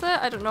change? Is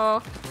it? I don't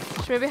know.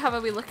 Should maybe have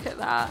a wee look at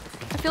that.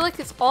 I feel like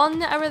it's on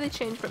the hour they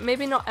change, but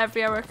maybe not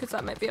every hour because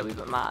that might be a wee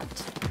bit mad.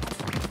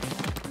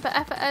 But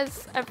if it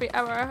is every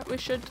hour, we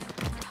should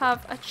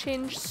have a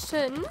change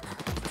soon.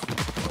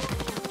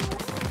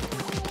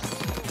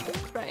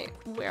 Right,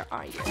 where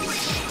are you?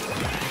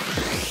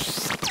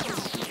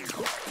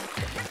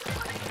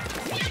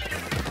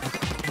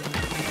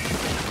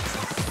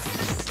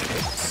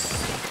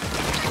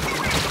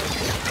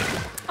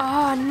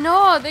 Oh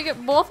no, they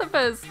get both of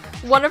us.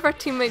 One of our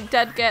teammates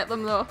did get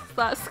them though.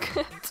 That's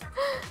good.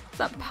 Is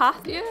that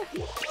Pathia?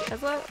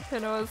 Is it? Who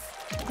knows?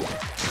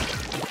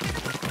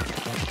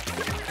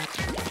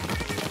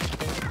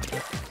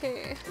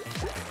 Okay,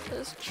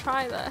 let's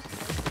try this.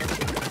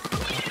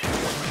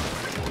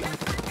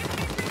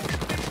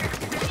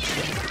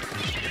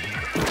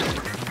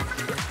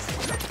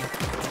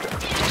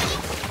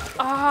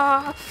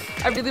 Ah,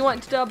 I really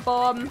want to do a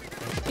bomb.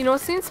 You know,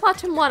 since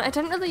Splatoon 1, I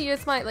didn't really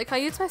use my, I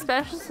used my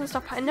specials and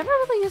stuff, but I never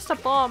really used a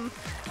bomb.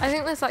 I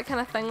think there's that kind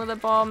of thing with a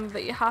bomb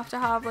that you have to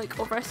have, like,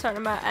 over a certain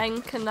amount of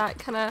ink, and that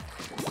kind of,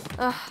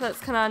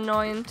 that's kind of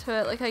annoying to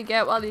it. Like, I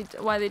get why they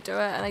do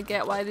it, and I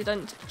get why they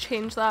didn't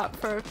change that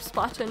for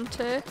Splatoon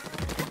 2,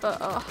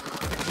 but,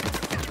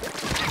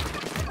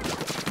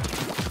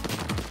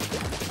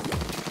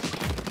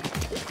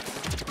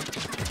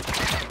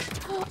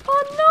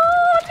 Oh no!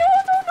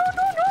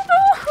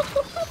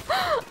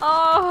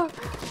 Oh!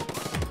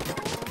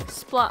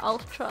 Splat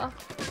Ultra.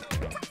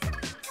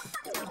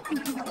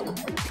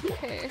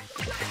 Okay.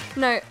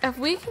 Now, if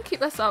we can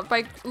keep this up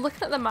by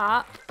looking at the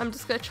map, I'm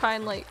just gonna try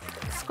and like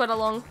squid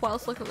along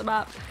whilst looking at the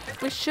map.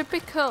 We should be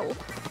cool.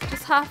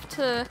 Just have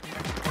to,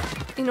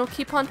 you know,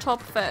 keep on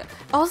top of it.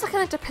 It also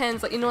kind of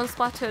depends, like, you know, in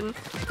Splatoon,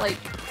 like,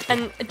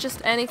 and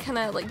just any kind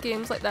of like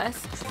games like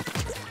this,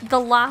 the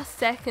last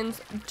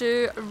seconds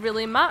do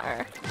really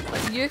matter.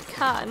 Like, you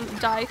can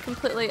die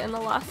completely in the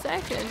last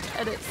second,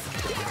 and it's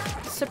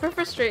super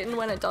frustrating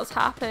when it does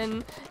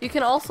happen. You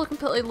can also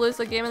completely lose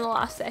the game in the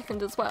last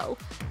second as well.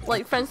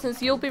 Like, for instance,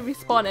 you'll be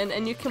respawning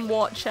and you can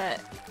watch it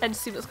and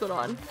see what's going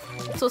on.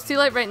 So see,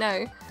 like right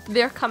now,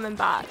 they're coming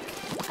back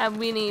and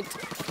we need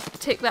to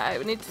take that out.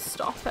 We need to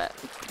stop it.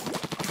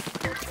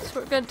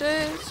 So what we're gonna do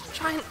is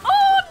try and—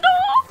 oh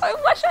no! I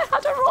wish I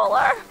had a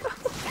roller!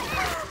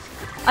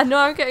 I know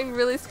I'm getting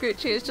really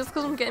scroochy, it's just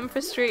because I'm getting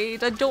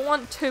frustrated. I don't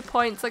want 2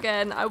 points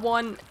again, I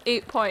want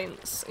 8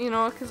 points, you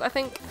know, because I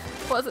think,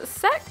 what is it,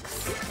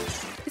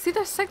 6? It's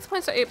either 6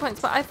 points or 8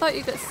 points, but I thought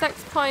you get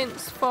 6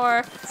 points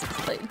for,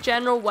 like,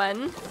 general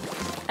win,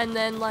 and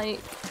then, like,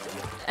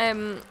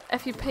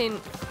 if you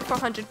paint for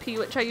 100p,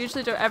 which I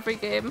usually do every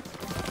game,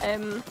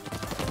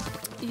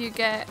 you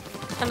get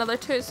another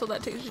 2, so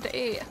that takes you to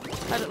 8.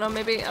 I don't know,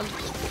 maybe I'm—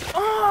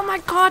 oh my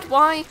god,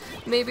 why?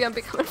 Maybe I'm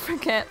becoming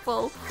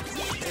forgetful.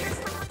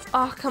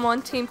 Oh, come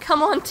on team,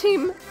 come on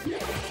team!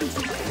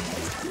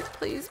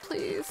 Please,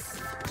 please.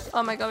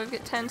 Oh my god, we've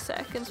got 10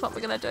 seconds, what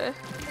we're gonna do?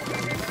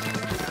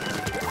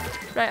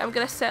 Right, I'm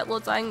gonna set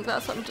loads of ink.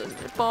 That's what I'm doing.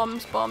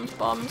 Bombs, bombs,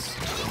 bombs.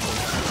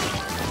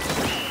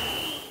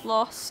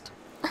 Lost.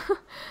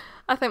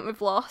 I think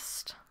we've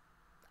lost.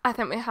 I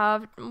think we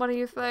have. What do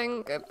you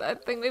think? I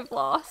think we've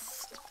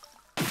lost.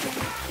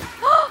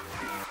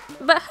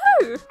 But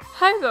how?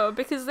 How though?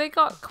 Because they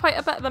got quite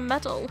a bit of the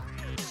middle.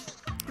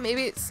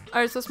 Maybe it's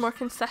ours is more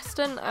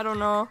consistent. I don't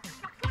know.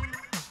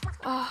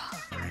 Oh.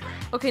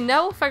 Okay,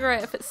 now we'll figure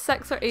out if it's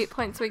 6 or 8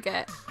 points we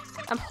get.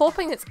 I'm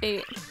hoping it's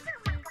 8.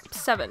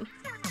 7.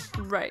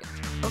 Right.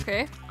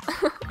 Okay.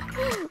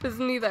 It was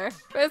neither.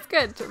 But it's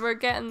good. We're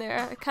getting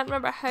there. I can't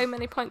remember how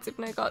many points we've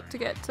now got to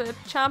get to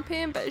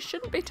champion, but it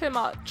shouldn't be too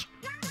much.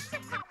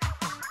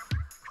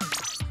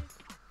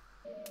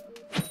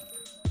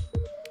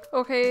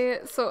 Okay,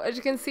 so as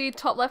you can see,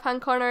 top left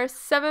hand corner,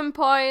 7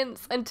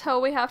 points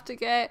until we get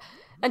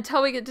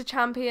to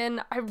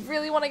champion. I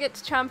really want to get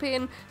to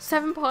champion.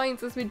 7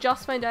 points, as we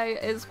just found out,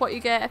 is what you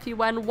get if you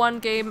win one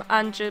game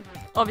and you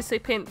obviously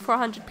paint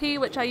 400p,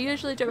 which I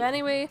usually do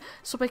anyway.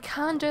 So we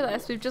can do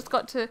this. We've just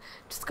got to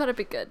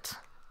be good.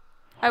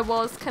 I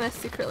was kind of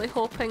secretly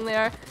hoping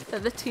there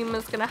that the team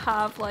was gonna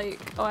have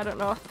like, oh, I don't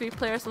know, 3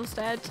 players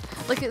instead.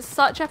 Like, it's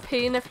such a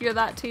pain if you're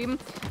that team,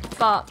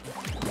 but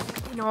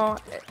you know,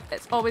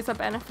 it's always a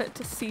benefit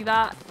to see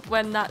that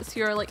when that's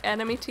your like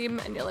enemy team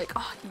and you're like,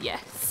 oh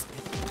yes.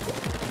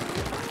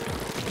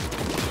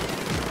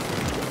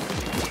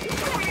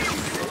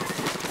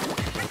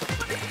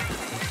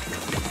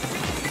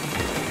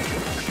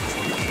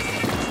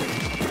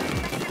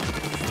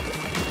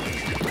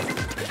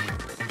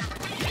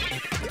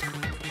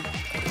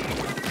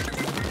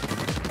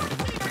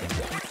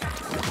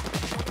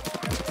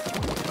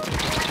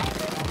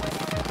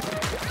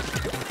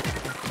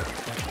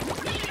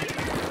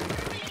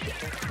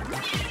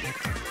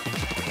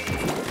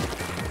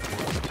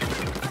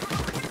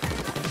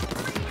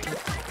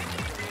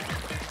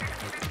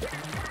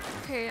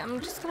 Okay,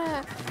 I'm just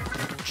gonna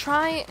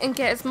try and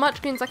get as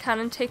much green as I can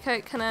and take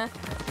out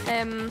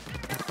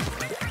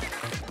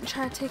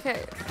try to take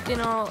out, you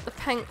know, the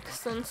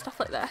pinks and stuff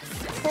like this.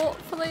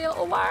 Hopefully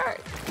it'll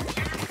work.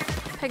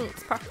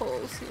 Pinks,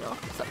 purples, you know,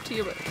 it's up to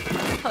you what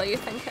colour you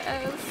think it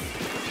is.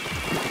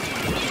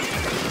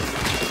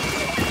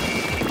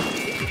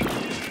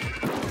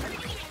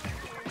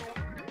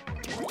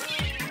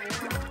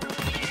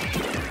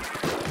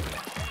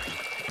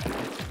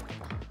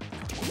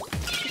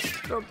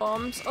 Throw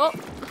bombs. Oh,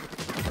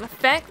 an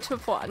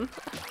effective one.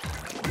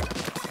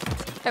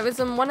 It was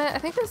in one of, I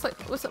think it was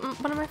like, was it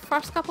one of my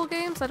first couple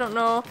games? I don't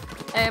know.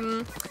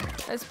 I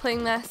was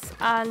playing this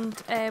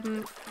and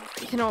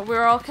you know, we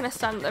were all kind of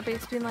standing at their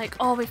base being like,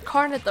 oh, we've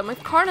cornered them,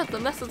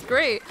 this is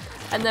great.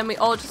 And then we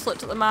all just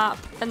looked at the map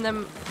and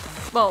then,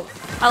 well,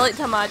 I like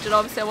to imagine,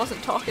 obviously I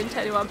wasn't talking to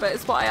anyone, but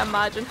it's what I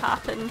imagine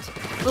happened.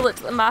 We looked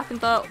at the map and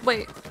thought,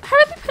 wait, how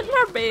are they putting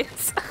our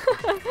base?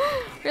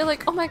 We were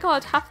like, oh my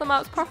god, half the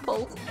map's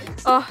purple.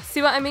 Oh,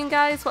 see what I mean,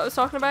 guys? What I was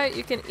talking about?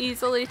 You can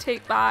easily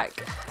take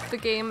back the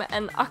game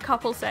in a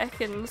couple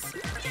seconds.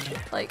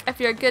 Like, if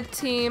you're a good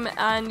team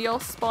and you all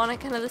spawn at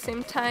kind of the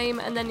same time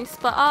and then you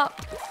split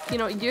up, you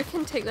know, you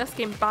can take this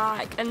game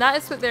back. And that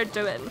is what they're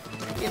doing.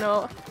 You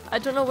know, I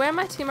don't know where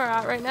my team are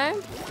at right now.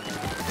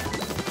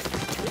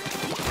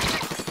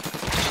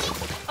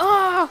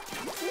 Oh,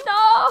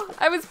 no!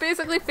 I was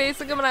basically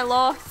facing them and I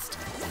lost.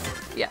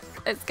 Yeah,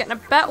 it's getting a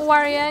bit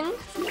worrying.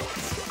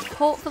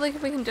 Hopefully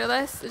we can do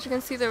this. As you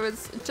can see, there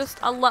was just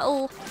a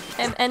little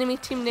enemy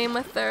team name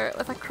with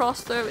a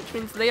cross through, which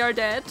means they are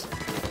dead.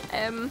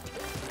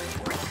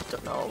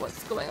 Don't know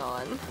what's going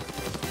on.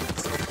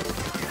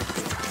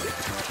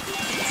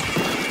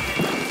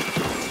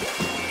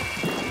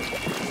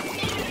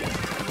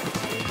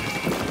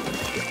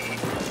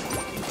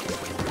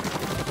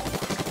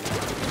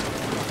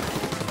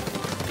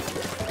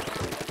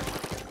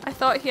 I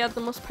thought he had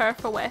the most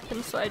powerful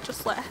weapon, so I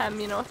just let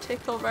him, you know,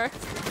 take over.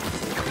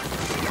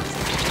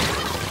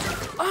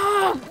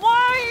 Oh,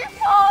 why?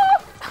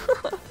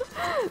 Oh!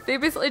 They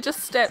basically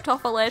just stepped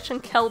off a ledge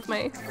and killed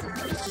me.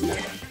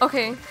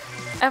 Okay,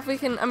 if we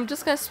can, I'm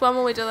just gonna swim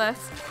while we do this.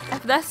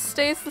 If this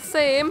stays the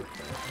same,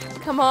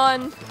 come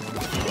on.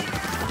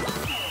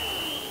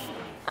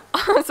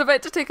 I was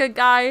about to take a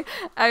guy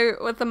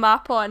out with the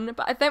map on,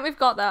 but I think we've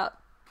got that.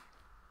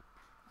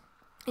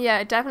 Yeah,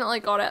 I definitely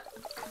got it.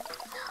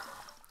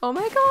 Oh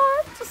my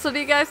god, so do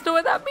you guys know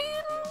what that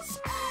means?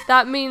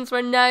 That means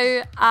we're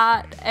now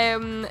at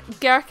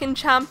Gherk-IN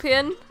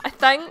Champion, I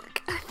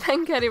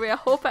think anyway, I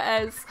hope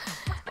it is.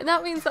 And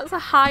that means that's the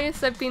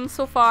highest I've been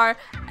so far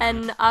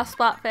in a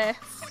Splatfest.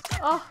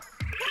 Oh.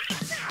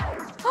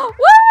 Oh,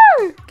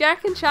 woo!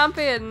 Gherk-IN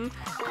Champion.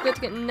 We've got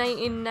to get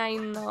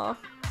 99 though.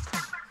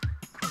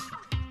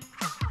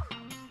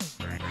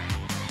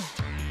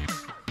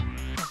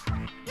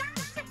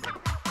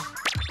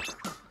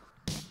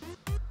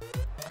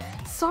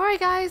 Sorry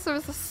guys, there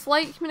was a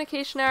slight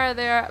communication error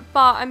there,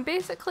 but I'm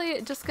basically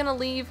just gonna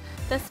leave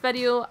this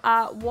video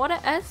at what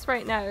it is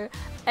right now.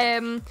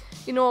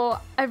 You know,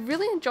 I've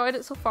really enjoyed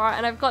it so far,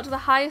 and I've got to the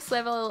highest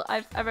level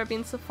I've ever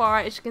been so far.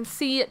 As you can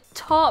see,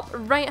 top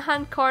right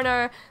hand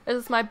corner, this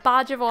is my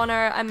badge of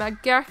honor. I'm a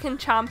Gherk-IN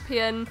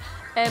Champion.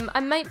 I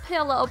might play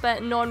a little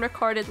bit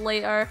non-recorded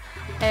later,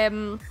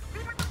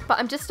 but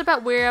I'm just a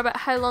bit wary about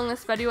how long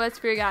this video is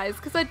for you guys,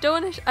 because I do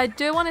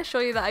want to show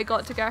you that I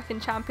got to Gherk-IN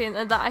Champion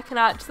and that I can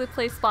actually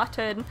play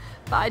Splatoon,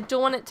 but I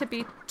don't want it to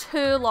be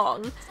too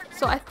long.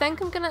 So I think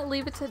I'm gonna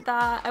leave it at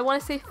that. I want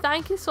to say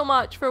thank you so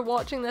much for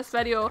watching this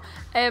video.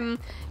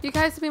 You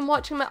guys have been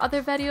watching my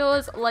other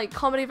videos like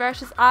Comedy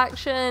versus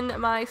Action,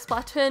 my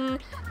Splatoon,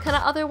 kind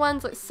of other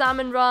ones like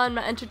Salmon Run,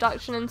 my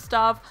introduction and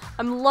stuff.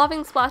 I'm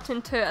loving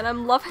Splatoon 2 and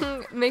I'm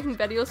loving making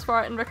videos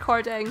for it and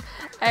recording.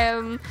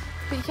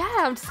 But yeah,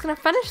 I'm just gonna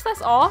finish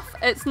this off.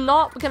 It's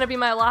not gonna be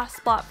my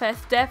last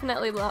Splatfest,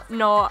 definitely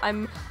not.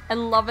 I'm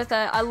in love with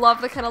it. I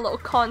love the kind of little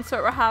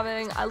concert we're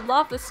having. I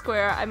love the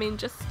square. I mean,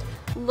 just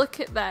look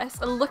at this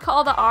and look at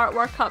all the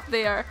artwork up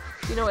there.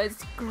 You know,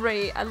 it's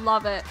great. I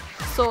love it.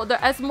 So there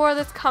is more of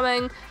this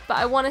coming, but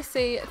I want to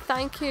say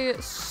thank you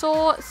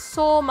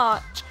so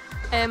much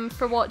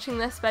for watching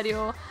this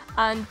video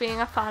and being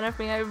a fan of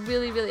me. I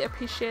really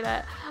appreciate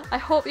it. I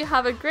hope you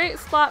have a great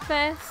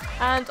Splatfest,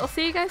 and I'll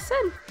see you guys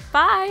soon.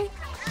 Bye!